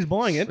fuck is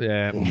buying it.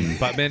 Yeah,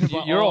 but man,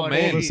 your oh, old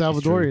man, All the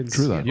Salvadorians.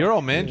 True that. your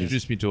old man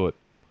introduced me to it.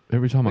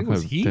 Every time I I think it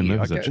was go, here. Dan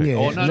Murphy's Okay. that check. Yeah.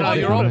 Oh no, no, No,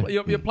 your, no.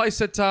 old, your place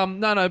at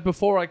no,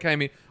 before I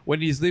came in,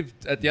 when he's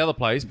lived at the other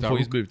place before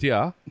he's moved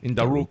here in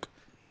Daruk.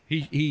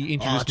 He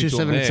introduced me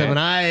to him there, 277A, and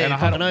I had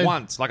fucking it oath.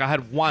 once. Like I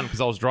had one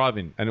because I was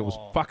driving, and it was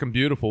fucking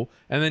beautiful.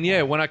 And then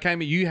yeah, when I came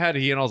in, you had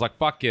it here, and I was like,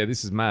 "Fuck yeah,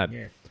 this is mad."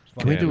 Yeah.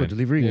 Can we Yeah, do a man.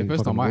 delivery? Yeah, and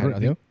first fucking time I had order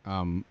it,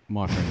 I it, think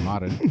my friend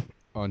Martin,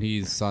 on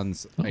his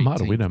son's Oh, 18th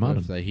Martin, we know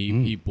Martin. birthday,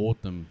 he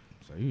bought them.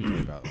 So he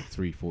was about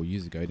 3-4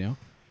 years ago now.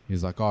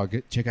 He's like, "Oh,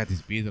 check out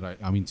this beer that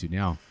I'm into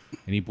now,"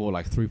 and he bought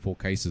like 3-4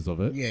 cases of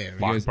it. Yeah, He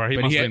Fuck, goes- bro, he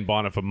but must have had- been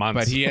buying it for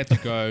months. But he had to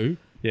go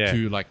Yeah.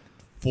 to like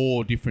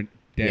 4 different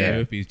Dan Yeah.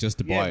 Murphys just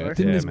to Yeah, buy bro. it.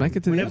 Didn't Yeah, this man. make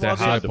it to the Whenever They're I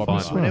hard get- to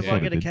find. Whenever I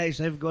get a Did.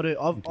 case, I've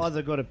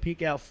either got to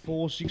pick out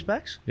 4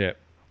 6-packs yeah,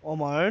 on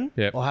my own,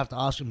 Yep. or I have to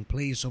ask them,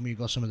 please tell me you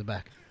got some in the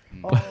back.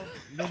 Oh,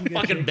 doesn't get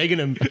Fucking to- begging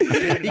him.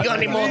 You got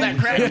any more of that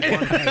crack?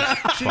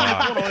 Shit,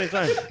 you put on his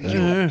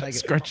own. Take it.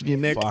 Scratching your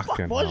neck.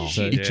 fucking why is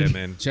hell. this Yeah,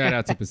 man. Shout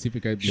out to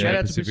Pacifico. Shout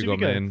out to Pacifico,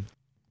 Pacifico. man.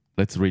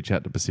 Let's reach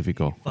out to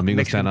Pacifico. Fucking Amigos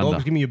Mexican down dogs,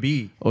 under. give me a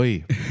beer.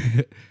 Oi.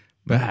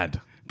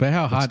 Bad. But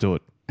how Let's hard? do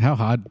it. How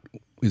hard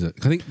is it?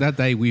 I think that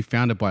day we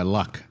found it by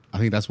luck. I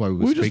think that's why we were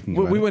We, just, speaking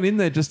we about it. went in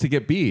there just to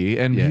get beer,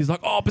 and Yeah. he's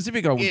like, "Oh,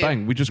 Pacifico!" Yeah.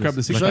 Bang! We just grabbed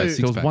the six So- pack. There was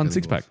six-pack, one I think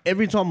six it pack. was.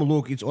 Every time I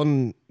look, it's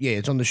on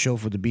the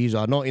shelf where the beers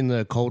are, not in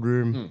the cold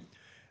room,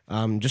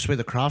 just where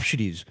the craft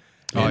shit is.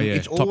 Oh, And yeah.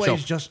 it's Top always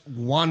shelf. just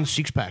one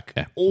 6-pack.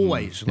 Yeah.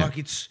 Always. Like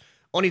it's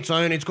on its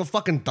own. It's got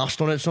fucking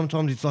dust on it.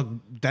 Sometimes it's like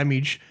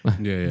damage,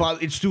 Yeah.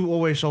 but it's still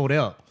always sold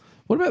out.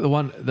 What about the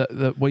one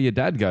where your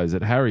dad goes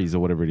at Harry's or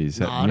whatever it is?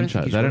 No, at I don't Mincho?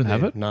 think he's They don't got it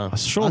have there. it. No.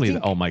 Surely I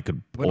think old mate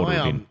could When order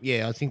I it in.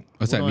 yeah, I think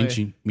What's that, when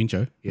I-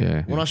 Mincho?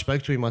 Yeah. When I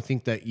spoke to him, I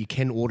think that you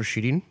can order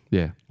shit in.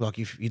 Yeah. Like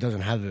if he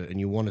doesn't have it and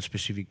you want a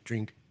specific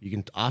drink, you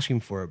can ask him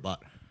for it.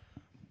 But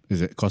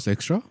Is it cost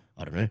extra?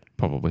 I don't know.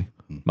 Probably.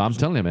 I'm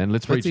telling you, man.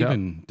 Let's That's reach out.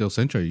 even Del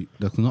Centro.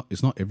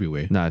 It's not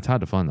everywhere. No, it's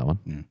hard to find that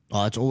one.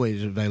 Oh, it's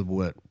always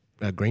available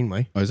at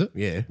Greenway. Oh, is it?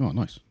 Yeah. Oh,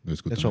 nice.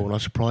 That's good. That's to why know. when I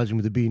surprised him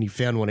with the beer and he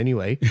found one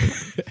anyway.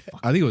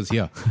 I think it was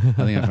here. I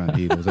think I found it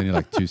here. There was only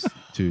like two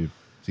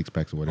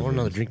 6-packs or I whatever. want it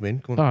another is. drink, man.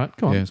 Come on. All right,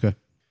 come on. Yeah, let's go.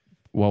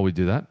 While we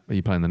do that, are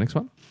you playing the next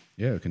one?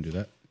 Yeah, we can do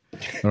that.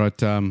 All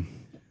right.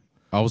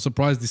 I was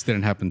surprised this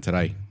didn't happen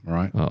today. All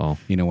right. Uh-oh.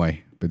 In a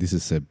way, but this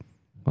is Seb.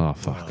 Oh,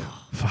 fuck.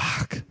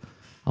 Fuck.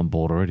 I'm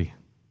bored already.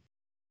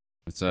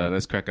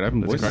 Let's crack it open,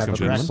 boys. crack Have a it,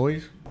 crack,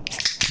 gentlemen.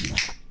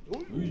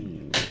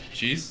 boys.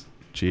 Cheers.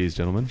 Cheers,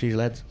 gentlemen. Cheers,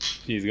 lads.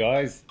 Cheers,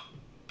 guys.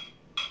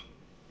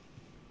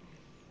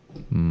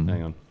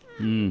 Hang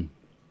on.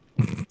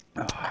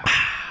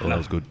 Oh, that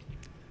was good.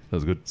 That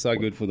was good. So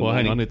good for the Well,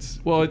 hang morning.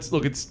 on.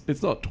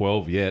 It's not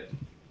 12 yet.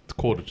 It's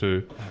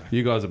 1:45.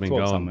 You guys have been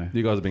 12 going. somewhere.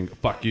 You guys have been.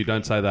 Fuck you!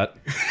 Don't say that.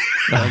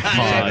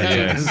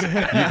 Yes.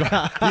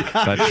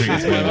 That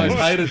triggers my most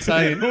hated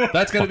saying.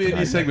 That's going to be a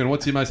new segment.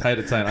 What's your most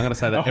hated saying? I'm going to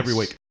say that every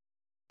week.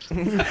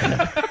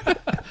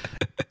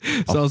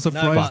 So I was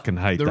surprised. Fucking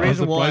hate the that. I was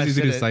reason why surprised I you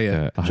said didn't it- say it.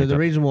 Yeah, I So hate the that.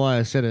 reason why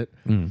I said it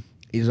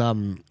is I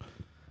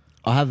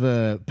have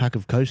a pack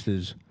of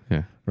coasters,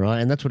 Yeah. right?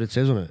 And that's what it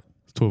says on it.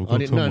 It's 12 o'clock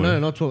No, somewhere.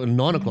 not 12,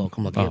 9 o'clock.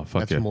 I'm like, Oh, yeah, fuck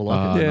that's yeah. more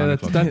like it. Yeah,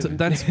 9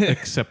 that's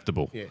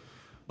acceptable. Yeah.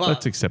 But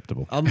That's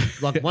acceptable. I'm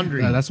like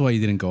wondering. No, that's why you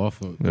didn't go off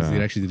because Yeah.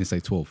 it actually didn't say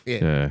 12. yeah.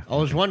 Yeah. I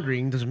was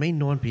wondering, does it mean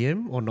 9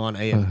 p.m. or 9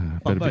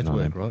 a.m.? Better Both be 9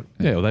 work, a.m. right?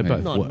 Yeah, well, they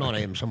both 9, work. 9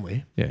 a.m.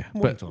 somewhere. Yeah, Morning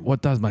but time.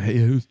 what does my head?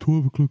 Yeah, it was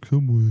 12 o'clock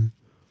somewhere.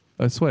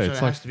 I swear, So it's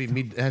it like has to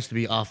be It has to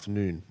be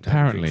afternoon. to have a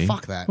apparently. drink.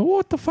 Fuck that. Well,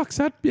 what the fuck's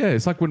that? Yeah,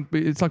 it's like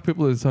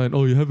people are saying,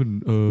 "Oh, you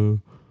haven't."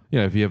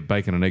 If you have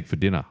bacon and egg for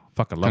dinner,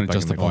 fuck, I love Kinda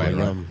bacon and egg. justify it, for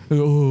right?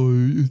 dinner.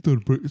 Oh, it's not a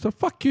break. It's like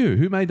fuck you.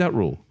 Who made that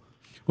rule?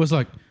 Well, it's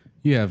like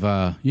you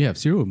have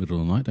cereal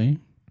middle of the night, don't you?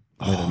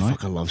 Oh,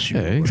 fuck, I love Yeah,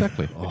 cereal. bro.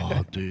 exactly.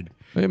 Oh, dude.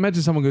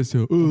 Imagine someone goes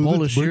to, "Oh, Bowl of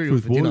that's cereal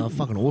breakfast. for dinner, Why,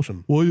 fucking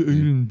awesome. why are you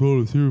eating a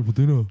bowl of cereal for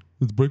dinner?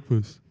 It's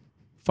breakfast."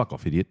 Fuck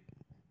off, idiot.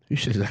 Who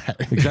says that?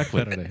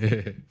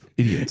 Exactly.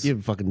 Idiots. You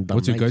fucking dumb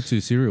What's your mates.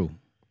 go-to cereal?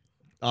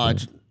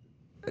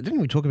 Didn't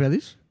we talk about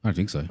this? I don't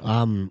think so.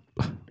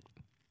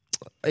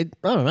 I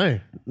don't know.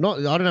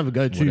 I don't have a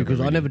go-to Whatever, because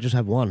I really. never just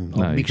have one.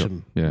 No, I you mix got-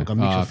 them. yeah. Like I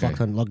mix Oh, a okay. fuck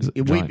ton. Like He's a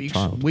Wheat giant Bix.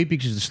 child. Wheat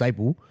Bix is the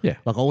staple. Yeah.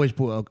 Like I always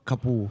put a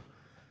couple,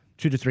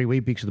 2 to 3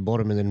 Wheat Bix at the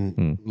bottom, and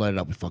then load it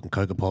up with fucking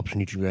Cocoa Pops,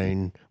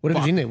 Nutri-Grain,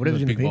 whatever's in there,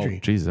 whatever's in the big bowl. pantry.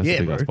 Jesus, that's yeah, a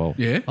big bro. ass bowl.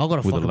 Yeah. I've got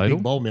a With a fucking ladle?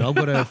 big bowl, man. I've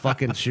got a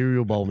fucking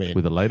cereal bowl, man.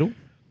 With a ladle?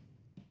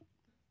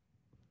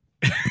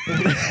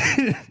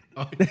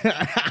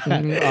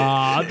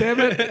 Ah, damn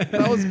it.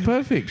 That was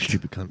perfect.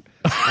 Stupid cunt.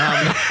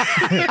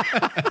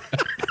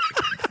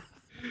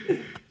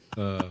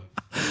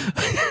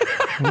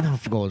 I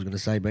forgot what I was going to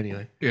say, but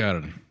anyway. Yeah, I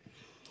don't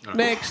know.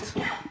 Next.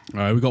 All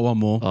right, we got one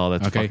more. Oh,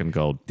 that's fucking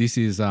gold. This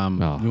is You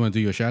want to do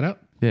your shout out?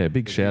 Yeah,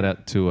 big shout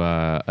out to,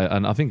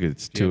 and I think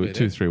it's two,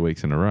 3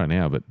 weeks in a row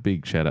now, but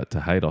big shout out to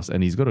Hados.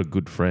 And he's got a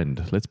good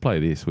friend. Let's play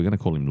this. We're going to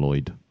call him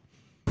Lloyd.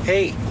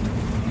 Hey,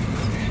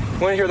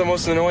 want to hear the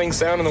most annoying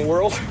sound in the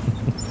world?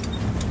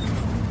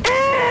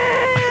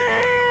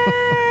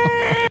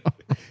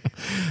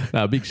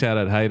 No, big shout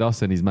out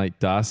Hados and his mate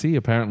Darcy.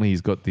 Apparently,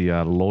 he's got the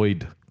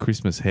Lloyd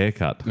Christmas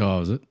haircut.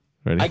 Oh, is it?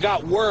 Ready? I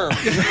got worms.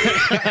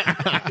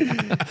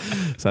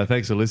 So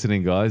thanks for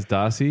listening, guys.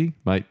 Darcy,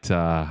 mate,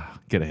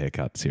 get a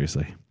haircut.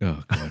 Seriously.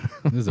 Oh, God.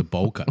 This is a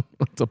bowl cut.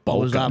 It's a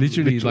bowl was cut. up.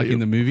 Literally, like in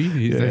the movie,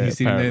 he's Yeah,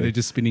 sitting there, apparently. they're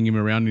just spinning him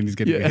around and he's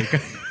getting a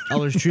haircut. I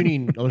was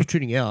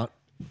tuning out,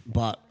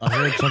 but I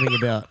heard something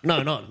about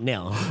not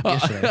now,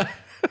 yesterday.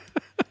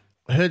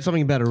 I heard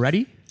something about a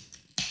ratty.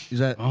 Is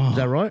that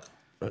right?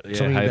 Yeah,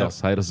 Something about-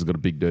 Hados. Hados has got a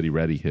big dirty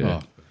ratty hair.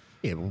 Oh.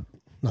 Yeah, well,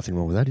 nothing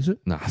wrong with that, is it?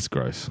 Nah, it's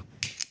gross.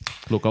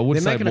 Look, I would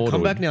They're say making more a to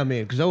comeback it. now,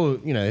 man, because they were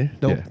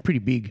Yeah. pretty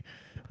big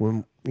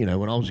when when I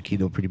was a kid.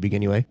 They were pretty big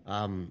anyway.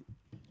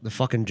 The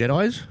fucking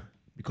Jedi's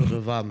because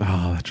of Oh,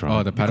 that's right.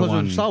 Oh, the because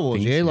Padawan of Star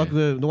Wars, things, yeah, like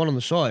the one on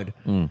the side.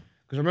 Because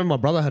I remember my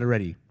brother had a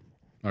ready.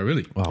 Oh,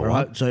 really? Oh,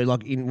 Right, so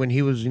like when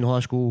he was in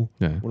high school,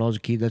 Yeah. when I was a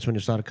kid, that's when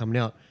it started coming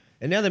out,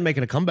 and now they're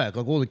making a comeback.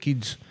 Like all the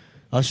kids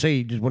I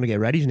see just want to get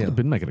raddies now. I've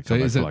been making a So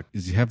comeback is for it, like...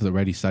 does he have the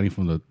ready starting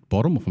from the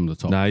bottom or from the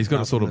top? No, he's got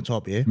No, it sort from of the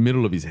top, yeah.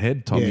 middle of his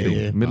head, top Yeah, middle,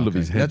 yeah. middle of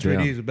his head That's where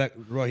down. it is, the back,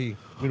 right here,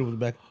 middle of the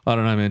back. I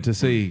don't know, man. To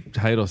see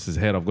Hados'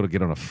 head, I've got to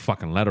get on a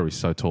fucking ladder. He's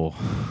so tall.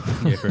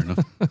 Yeah, fair enough.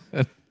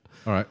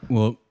 All right.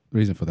 Well,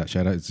 reason for that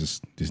shout out is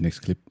just this next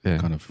clip Yeah.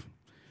 kind of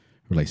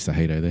relates to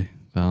Hato there.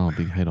 Oh,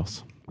 big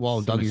Hados.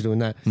 While Dougie's doing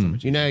that,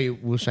 you know, you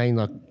were saying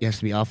like it has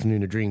to be afternoon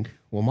to drink.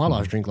 Well, my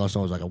last drink last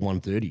night was like at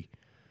 1:30.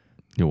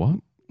 You what?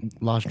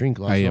 Last drink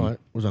last AM. night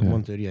was like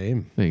 1:30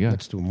 a.m. There you go.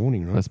 That's still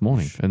morning, right? That's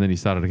morning. And then he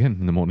started again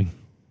in the morning.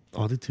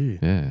 I did too.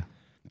 Yeah.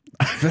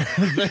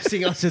 First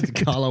thing I said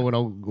to Carla when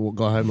I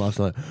got home last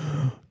night,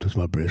 does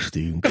my breast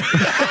stink?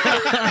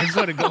 I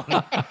swear to God.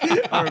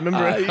 I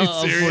remember it. Are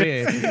you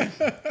serious?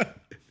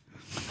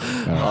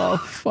 Oh,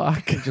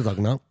 fuck. She's like,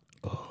 no.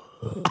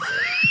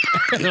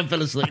 And I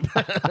fell asleep.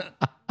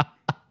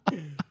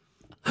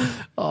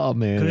 Oh,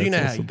 man. Because you know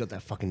that's how you awesome. got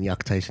that fucking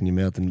yuck taste in your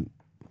mouth and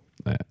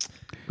Yeah.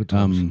 good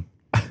times.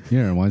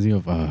 Yeah, it reminds me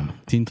of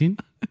Tintin.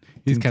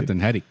 He's Captain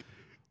Haddock.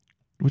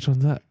 Which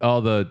one's that?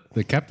 Oh,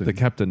 the captain.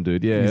 captain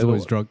dude. Yeah. He's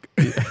always drunk.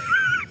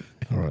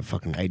 All right,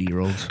 fucking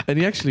 80-year-olds. And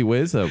he actually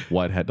wears a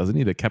white hat, doesn't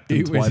he? The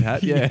captain's He wears- white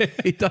hat. Yeah,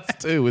 he does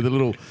too, with a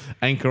little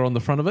anchor on the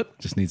front of it.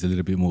 Just needs a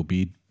little bit more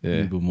beard. Yeah, a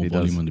little bit more he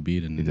volume does. on the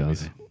beard. And He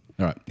does.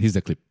 All right, here's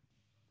the clip.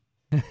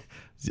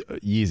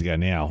 Years ago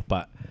now,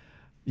 but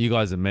you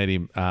guys have met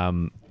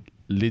him.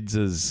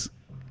 Lidz's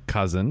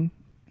cousin.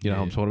 You know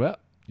what I'm talking about?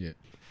 Yeah.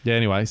 Yeah,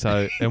 anyway,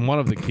 so, and one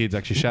of the kids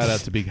actually, shout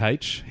out to Big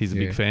H. He's a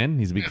big fan.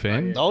 He's a big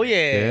fan. Oh,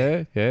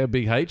 yeah. Yeah,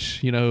 Big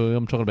H. You know who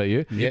I'm talking about,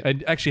 you. Yeah.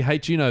 And actually,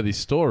 H, you know this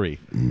story.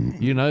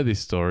 You know this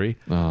story.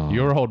 Oh.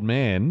 Your old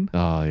man,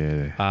 Oh,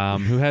 yeah.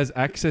 who has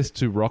access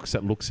to rocks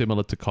that look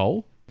similar to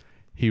coal,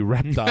 he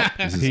wrapped up,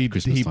 This is he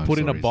Christmas time put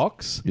in a stories.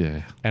 box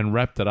Yeah. and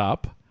wrapped it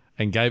up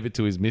and gave it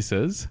to his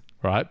missus,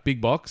 right?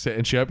 Big box.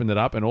 And she opened it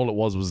up and all it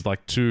was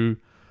like two...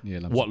 Yeah,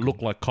 lumps what of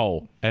looked like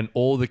coal, and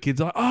all the kids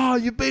are like, "Oh,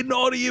 you've been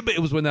naughty!" It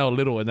was when they were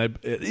little, and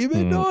you've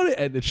been naughty,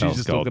 and she's was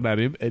just gold. looking at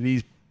him, and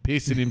he's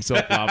pissing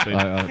himself laughing.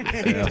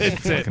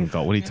 That's fucking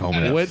gold. When he told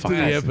me that, Went to the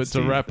fuck, effort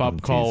to wrap up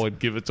coal and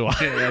give it to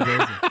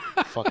her.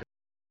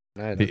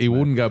 He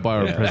wouldn't go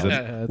buy her a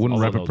present. Wouldn't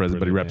I wrap thought a that present, was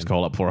but he brilliant, wraps man.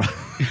 coal up for her.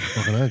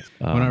 Fucking oath.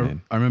 Oh, When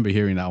man. I remember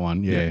hearing that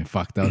one. Yeah,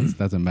 fuck,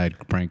 that's a mad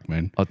prank,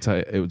 man. I'll tell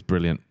you, it was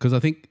brilliant. Because I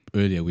think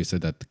earlier we said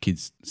that the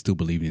kids still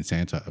believed in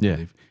Santa. I Yeah.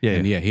 believe. Yeah,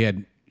 And yeah. he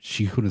had.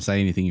 She couldn't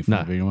say anything in front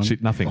No, of anyone.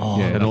 nothing. Oh,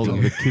 yeah, and all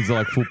nothing. the kids are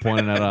like full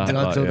pointing at her. Did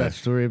I like, tell yeah. that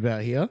story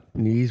about here?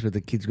 New Year's where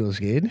the kids got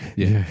scared?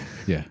 Yeah,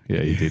 yeah.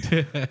 Yeah, you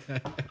did.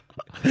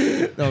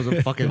 That was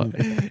a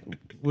fucking...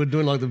 We're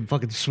doing like the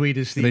fucking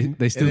sweetest thing.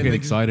 They still And then get they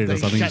excited or they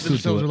something. Shut Still do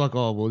themselves it. like,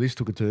 oh, well, this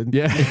took a turn.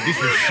 Yeah,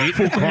 This was shit.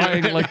 full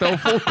crying, like they were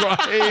full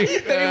crying. They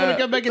didn't want to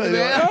go back into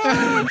there.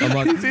 I'm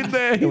like, He's in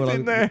there. they were He's like,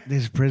 in there.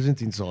 There's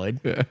presents inside.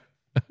 Yeah.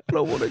 I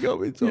don't want to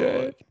go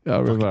inside. I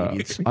remember. Fucking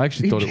idiots. I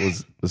actually thought it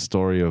was the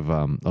story of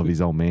his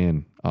old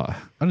man. I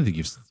don't think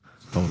you've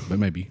told, but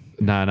maybe.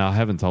 No, I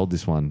haven't told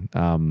this one.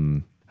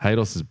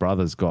 Haydos's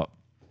brother's got.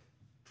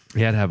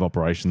 He had to have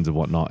operations and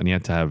whatnot, and he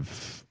had to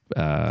have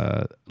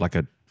like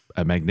a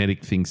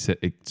magnetic thing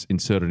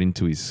inserted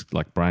into his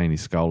like brain,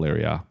 his skull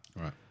area.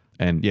 Right.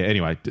 And yeah,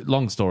 anyway,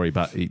 long story,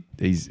 but he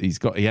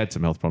had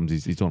some health problems.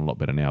 He's doing a lot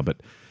better now.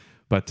 But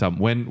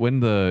when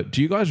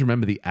do you guys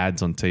remember the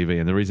ads on TV?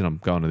 And the reason I'm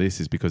going to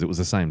this is because it was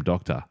the same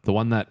doctor, the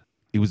one that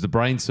he was the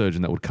brain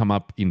surgeon that would come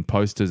up in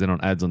posters and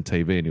on ads on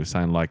TV, and he was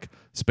saying like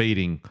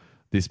speeding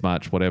this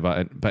much,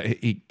 whatever. But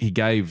he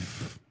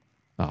gave.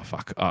 Oh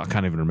fuck! I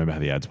can't even remember how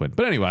the ads went.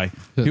 But anyway,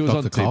 he was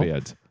on Dr. TV Cole?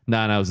 ads.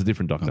 No, it was a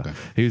different doctor. Okay.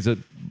 He was a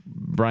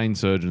brain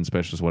surgeon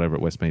specialist, whatever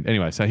at Westmead.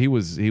 Anyway, so he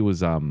was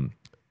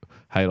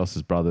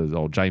Haydos's brother,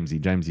 or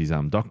Jamesy's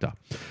doctor.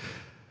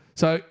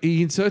 So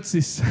he inserts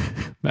this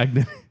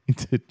magnet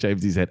into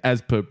Jamesy's head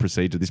as per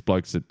procedure. This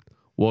bloke's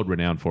world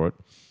renowned for it,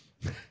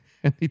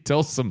 and he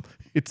tells them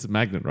it's a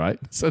magnet, right?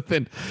 So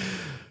then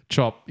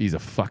Chop, he's a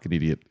fucking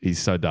idiot. He's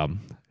so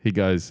dumb. He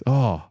goes,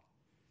 "Oh,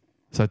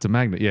 so it's a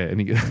magnet, yeah." And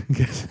he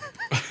goes,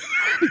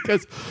 he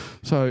goes,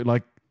 "So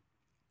like,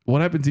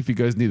 what happens if he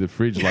goes near the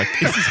fridge? Like,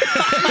 is his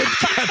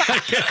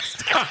head gets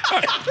stuck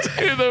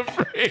to the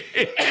fridge?"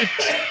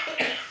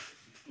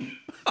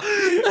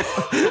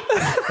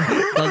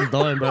 Doug's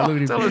dying, bro.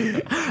 Look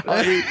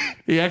at him.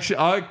 He actually,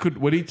 I could,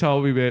 when he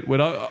told me, man,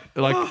 when I,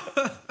 like,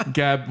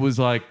 Gab was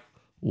like,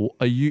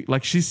 are you,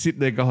 like, she's sitting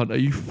there going, are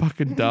you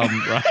fucking dumb,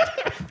 right?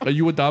 Are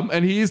you a dumb?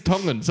 And he is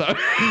Tongan, so.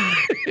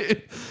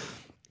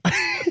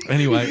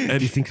 Anyway. Do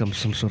you think I'm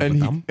some sort of a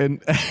And dumb?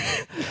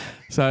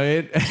 So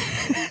he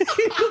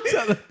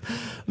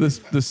looks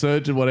at the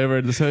surgeon, whatever,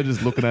 and the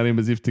surgeon's looking at him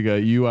as if to go,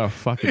 you are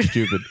fucking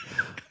stupid.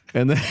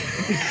 And then.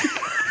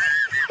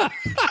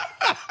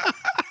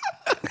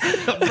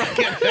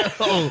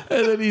 And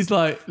then he's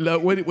like,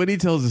 look, when he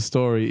tells the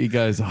story, he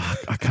goes, oh,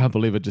 I can't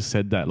believe I just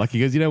said that. Like, he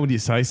goes, you know, when you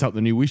say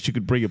something, you wish you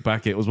could bring it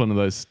back. It was one of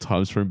those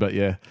times for him, but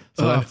yeah.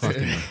 So,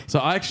 so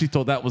I actually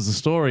thought that was the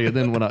story. And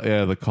then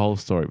the Cole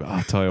story. But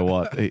I'll tell you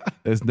what,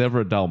 there's never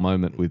a dull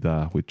moment with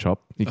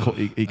Chop. He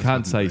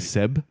can't say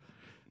Seb.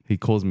 He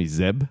calls me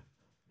Zeb.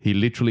 He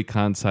literally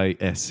can't say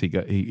S.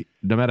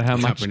 No matter how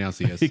much. pronounce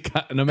the S.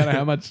 No matter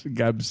how much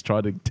Gab's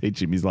tried to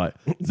teach him, he's like,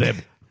 Zeb.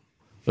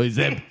 Oh,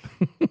 Zeb.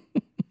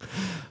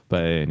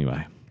 But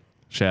anyway,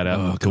 shout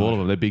out to all of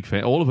them. They're big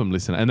fans. All of them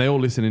listen, and they all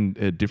listen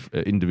in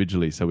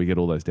individually, so we get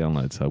all those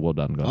downloads. So well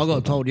done, guys. I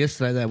got told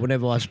yesterday that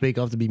whenever I speak,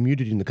 I have to be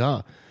muted in the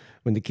car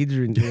when the kids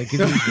are in.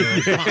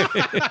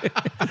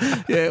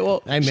 Yeah,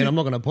 well, Hey man, I'm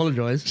not going to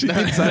apologise. she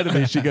did say to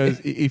me, she goes,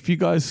 if you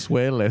guys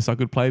swear less, I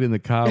could play it in the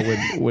car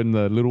when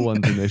the little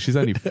one's in there. She's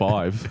only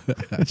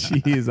 5. And she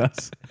hears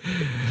us.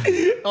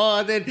 Oh,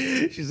 and then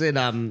she said,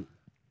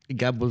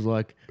 Gab was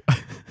like,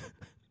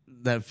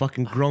 that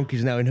fucking Gronk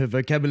is now in her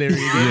vocabulary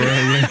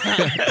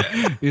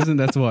again. Isn't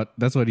that's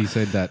what he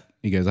said that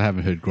he goes, I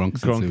haven't heard Gronk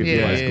since Gronk, he was in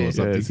high yeah, school or Yeah,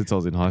 something. since I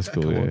was in high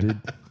school. Come yeah. on,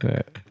 dude.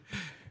 Yeah.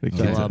 So,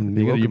 you're You're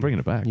welcome. bringing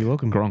it back. You're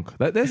welcome.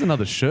 Gronk. There's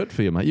another shirt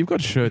for you, mate. You've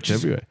got shirts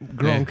everywhere.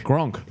 Gronk. Yeah,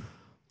 Gronk.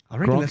 I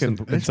reckon Gronk that's and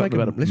let's make something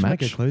about a let's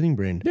make a match. clothing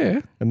brand.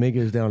 Yeah.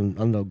 Amiga's down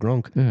under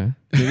Gronk. Yeah.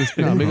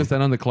 Migas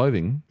Down Under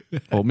clothing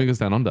or Migas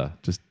Down Under.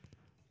 Just,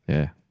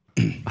 yeah.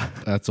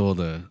 That's all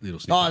the little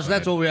snippets. Oh, so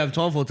that's all we have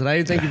time for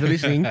today. Thank you for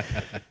listening.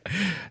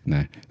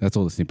 No, that's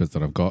all the snippets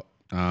that I've got.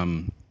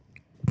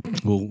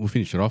 We'll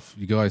finish it off.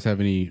 You guys have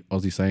any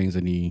Aussie sayings?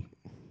 Anything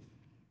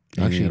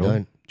Actually, at all?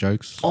 don't.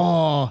 Jokes?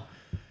 Oh,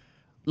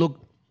 look,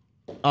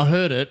 I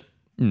heard it.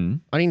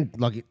 I didn't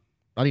like it.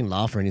 I didn't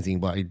laugh or anything,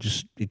 but it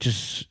just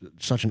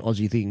such an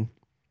Aussie thing.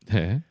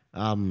 Yeah.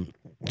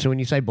 So when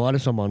you say bye to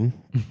someone,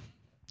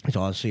 it's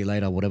I'll see you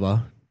later,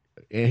 whatever.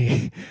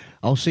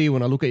 I'll see you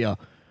when I look at you.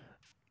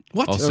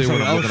 What? I'll see you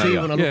when I'm looking at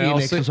you. when I look at you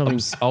next or something.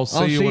 I'll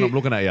see you when I'm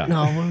looking at you.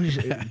 No,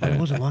 it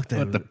wasn't like that.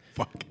 What the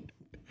fuck?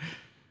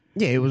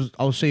 Yeah, it was.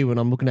 I'll see you when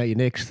I'm looking at you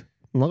next.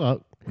 I'm like,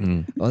 oh.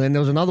 And then there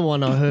was another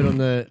one I heard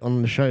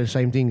on the show.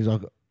 Same thing. It's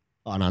like,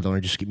 oh no, don't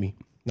worry, just skip me.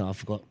 No, I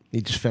forgot.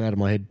 It just fell out of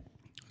my head.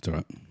 It's all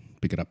right.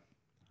 Pick it up.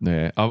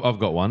 Yeah, I've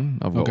got one.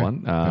 I've got Okay.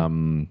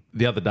 one.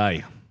 The other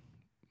day,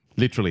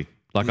 literally,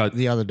 like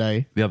The other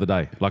day.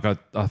 like I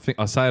think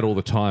I say it all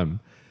the time,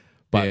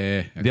 but Yeah,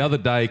 okay. the other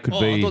day could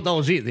Oh, be. I thought that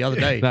was it. The other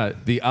day. No,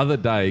 the other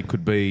day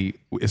could be,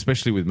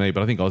 especially with me,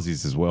 but I think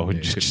Aussies as well,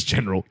 in just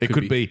general. It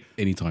could be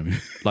anytime.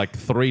 like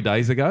 3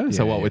 days ago.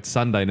 So Yeah, yeah. it's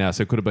Sunday now.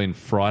 So it could have been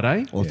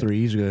Friday Or 3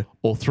 years ago.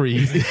 or 3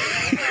 years.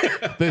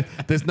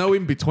 There's no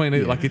in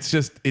between. Like it's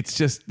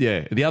just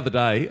yeah. The other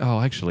day.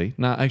 Oh, actually,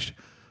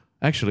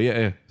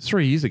 yeah.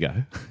 3 years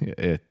ago.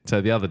 Yeah.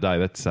 So the other day.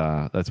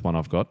 That's one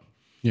I've got.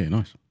 Yeah,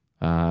 nice.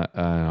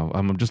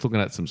 I'm just looking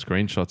at some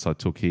screenshots I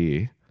took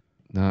here.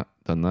 No,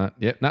 done that.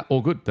 Yeah, no,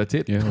 all good. That's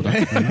it. Yeah, well done.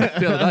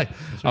 The other day.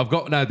 I've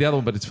got the other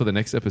one, but it's for the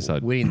next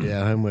episode. We didn't do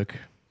our homework.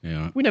 Yeah,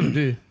 all right. We never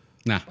do.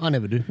 Nah. I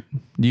never do.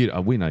 We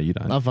know you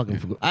don't. I fucking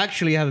forgot. I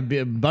actually have a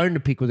bit of bone to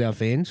pick with our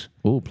fans.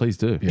 Oh, please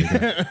do.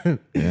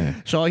 Yeah.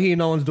 So I hear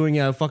no one's doing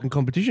our fucking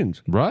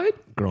competitions. Right?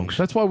 Gronks.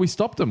 That's why we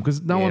stopped them,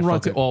 because no Yeah, one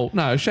writes fuck it. it. Oh,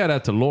 no, shout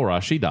out to Laura.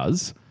 She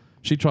does.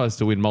 She tries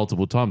to win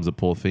multiple times, the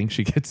poor thing.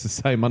 She gets the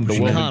same She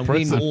underwhelming can't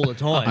win present. all the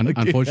time.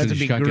 Unfortunately, That's a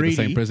she bit can't get the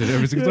same greedy. present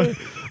every single time.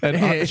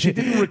 And she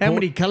didn't record. How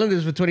many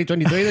calendars for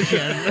 2023 that she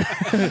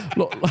has?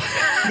 Look,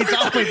 It's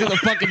halfway through the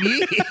fucking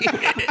year.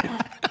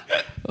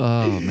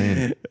 oh,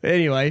 man.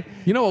 Anyway.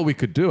 You know what we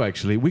could do,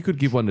 actually? We could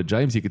give one to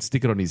James. He could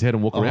stick it on his head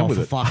and walk around with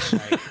for it. fuck's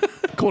sake.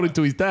 According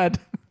to his dad.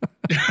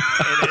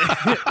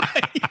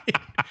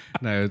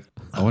 No,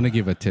 I want to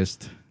give a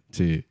test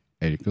to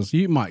Eddie because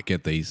you might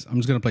get these. I'm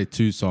just going to play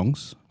 2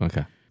 songs.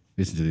 Okay.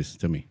 Listen to this.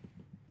 Tell me,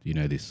 do you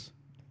know this?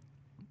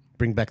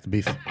 Bring back the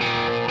beef.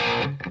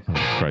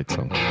 Oh, great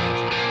song. Do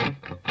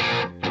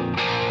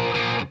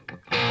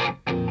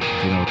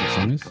you know what that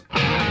song is?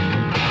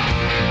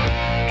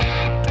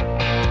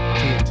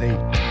 TNT.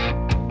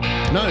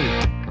 No.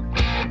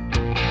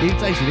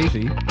 It's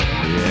AC/DC.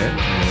 Yeah.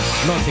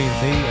 Not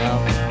TNT.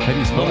 How do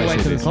you spell All the way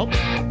to the AC/DC? top.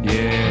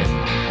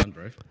 Yeah. Done,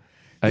 bro.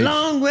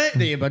 Long way.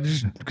 Yeah, but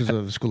just because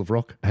of the School of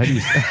Rock. How do you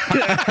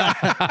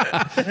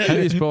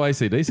spell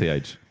AC/DC,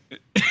 H?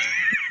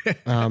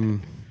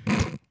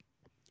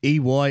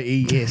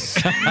 EYES.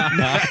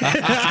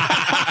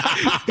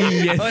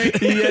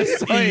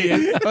 Yes.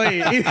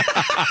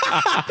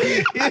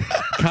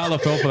 Carla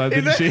fell for that,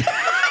 didn't she?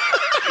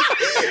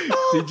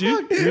 Did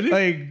you? Really?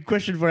 Hey,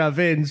 question for our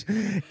fans: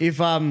 if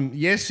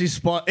yes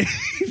is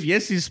if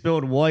yes is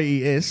spelled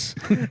YES,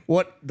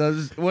 what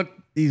is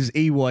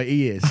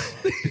EYES?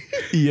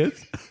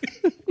 Yes.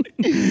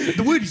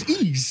 The word is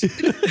ease.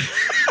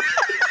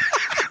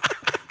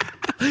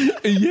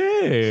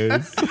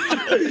 Yes.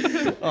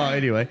 Oh,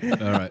 anyway.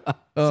 All right. Seb,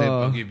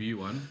 I'll give you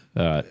one.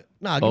 All right.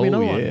 Nah, give me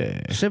another yeah.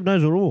 one. Seb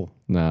knows it all.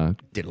 No.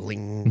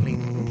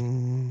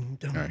 Diddling.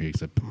 All right, here's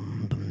Seb.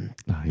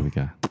 Oh, here we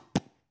go.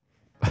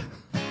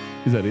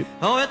 Is that it?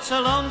 Oh, it's a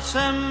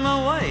lonesome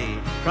away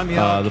from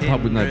your The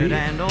Pub with No kindred Beer.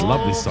 and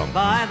Love this all song.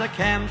 by the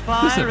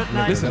campfire at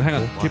night. Listen, hang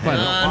on. Keep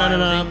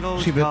playing. No.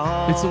 Skip it.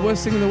 It's the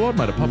worst thing in the world,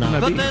 mate. A pub with no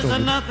But beer.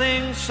 there's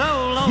nothing so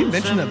lonesome, You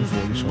mentioned that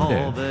before, this one.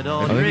 morbid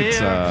or I think drear it's,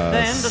 than to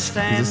is this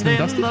stand Slim in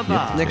Dusty? the Yep.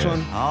 bar Next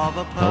one. of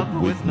a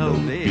pub with no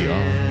beer.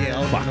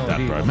 Yeah, Fuck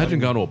that, bro. Imagine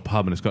going to a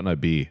pub and it's got no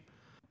beer.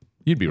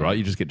 You'd be right.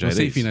 You just get JD's. Let's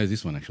see if he knows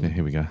this one, Yeah, actually.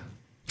 here we go.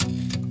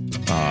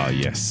 Ah,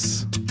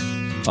 yes.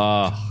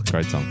 Ah,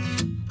 great song.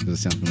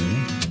 Does it sound familiar?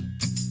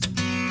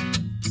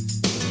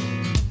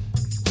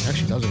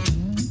 Actually doesn't.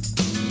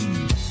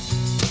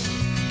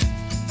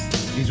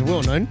 He's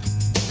well known.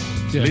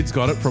 Yeah. Lid's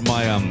got it from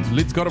my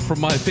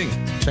thing.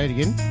 Say it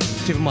again.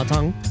 Tip of my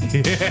tongue.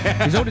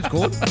 Yeah. Is that what it's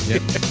called?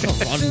 Yep.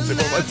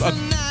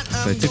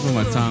 So tip of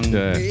my tongue.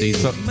 Yeah.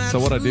 These So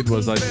what I did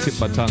was I tipped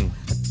my tongue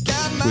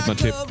with my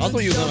tip. I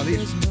thought you were going like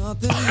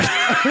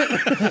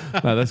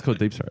this. No, that's called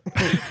deep throat.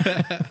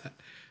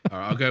 All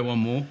right, I'll go one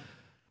more.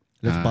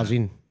 Let's buzz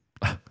in.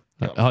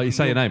 Oh, you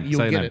say your name. You'll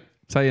Say your get name. it.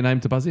 Say your name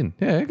to buzz in.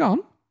 Yeah, go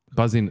on.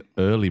 Buzz in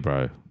early,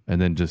 bro. And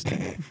then just... Seb.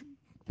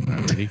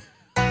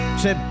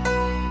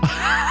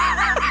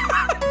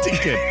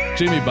 Dickhead.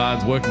 Jimmy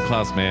Barnes, working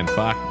class man.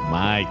 Fuck,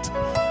 mate.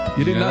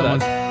 You didn't know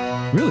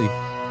that? Really?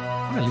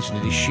 I don't listen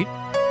to this shit.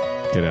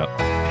 Get out.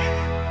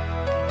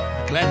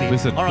 Gladly.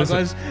 Listen, All right, listen.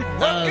 guys.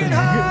 Working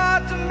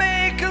hard to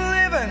make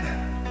a living,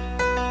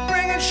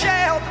 bringing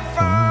shelter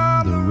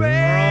from the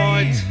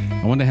rain.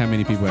 I wonder how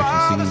many people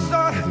actually sing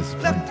as this is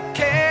Left playing. to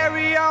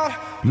carry on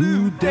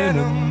blue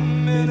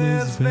denim in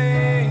his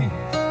veins.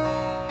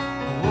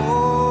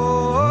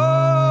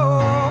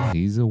 Oh,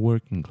 He's a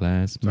working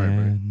class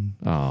man.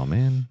 Oh,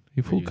 man.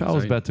 You fool. I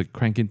was about to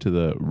crank into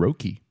the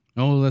Roki.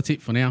 Oh, that's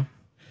it for now.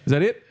 Is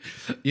that it?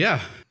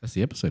 Yeah. That's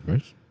the episode,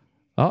 bros.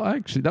 Oh,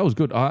 actually, that was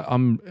good.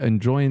 I'm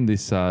enjoying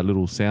this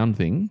little sound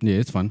thing. Yeah,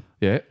 it's fun.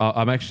 Yeah,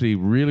 I'm actually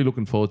really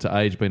looking forward to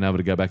Age being able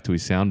to go back to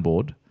his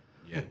soundboard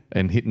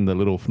and hitting the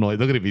little noise.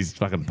 Look at him, he's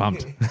fucking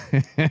pumped.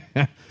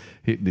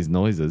 Hitting his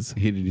noises.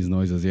 Hitting his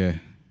noises, yeah.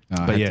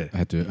 But I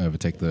had to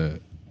overtake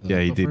the Yeah,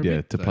 he laptop for did, a yeah,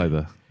 bit, to so- play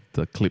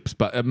the clips.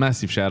 But a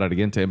massive shout out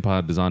again to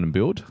Empire Design and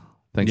Build.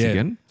 Thanks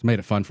again. It's made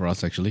it fun for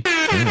us, actually.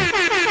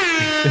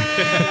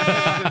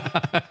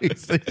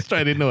 He's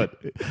straight into it.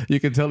 You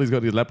can tell he's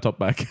got his laptop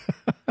back.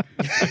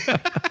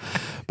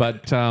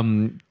 But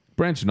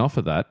branching off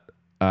of that,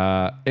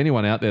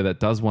 anyone out there that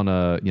does want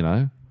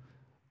to,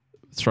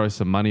 throw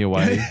some money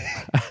away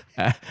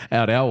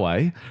out our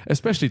way,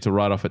 especially to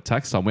write off at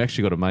tax time, we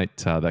actually got a mate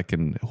that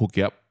can hook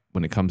you up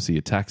when it comes to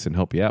your tax and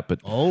help you out. But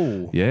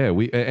yeah,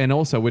 and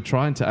also we're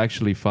trying to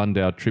actually fund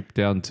our trip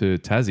down to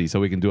Tassie so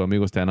we can do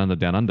Amigos Down Under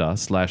 /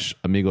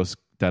 Amigos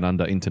Down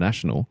Under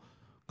International,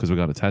 because we're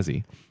going to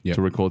Tassie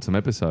to record some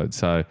episodes.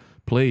 So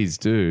please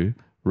do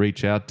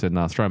reach out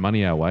and throw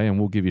money our way, and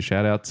we'll give you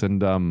shout outs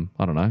and I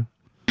don't know,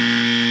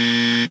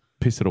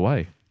 piss it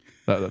away.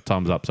 That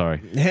time's up, sorry.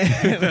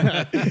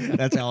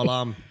 That's our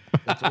alarm.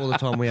 That's all the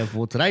time we have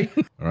for today.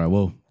 All right,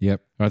 well,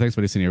 yep. All right, thanks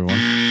for listening, everyone.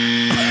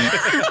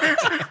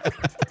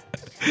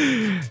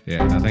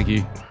 Yeah, no, thank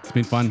you. It's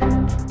been fun.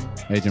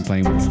 Agent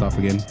playing with the stuff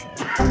again.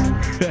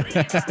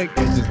 Catch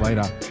us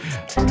later.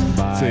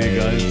 Bye. See you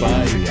guys.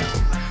 Bye. See ya.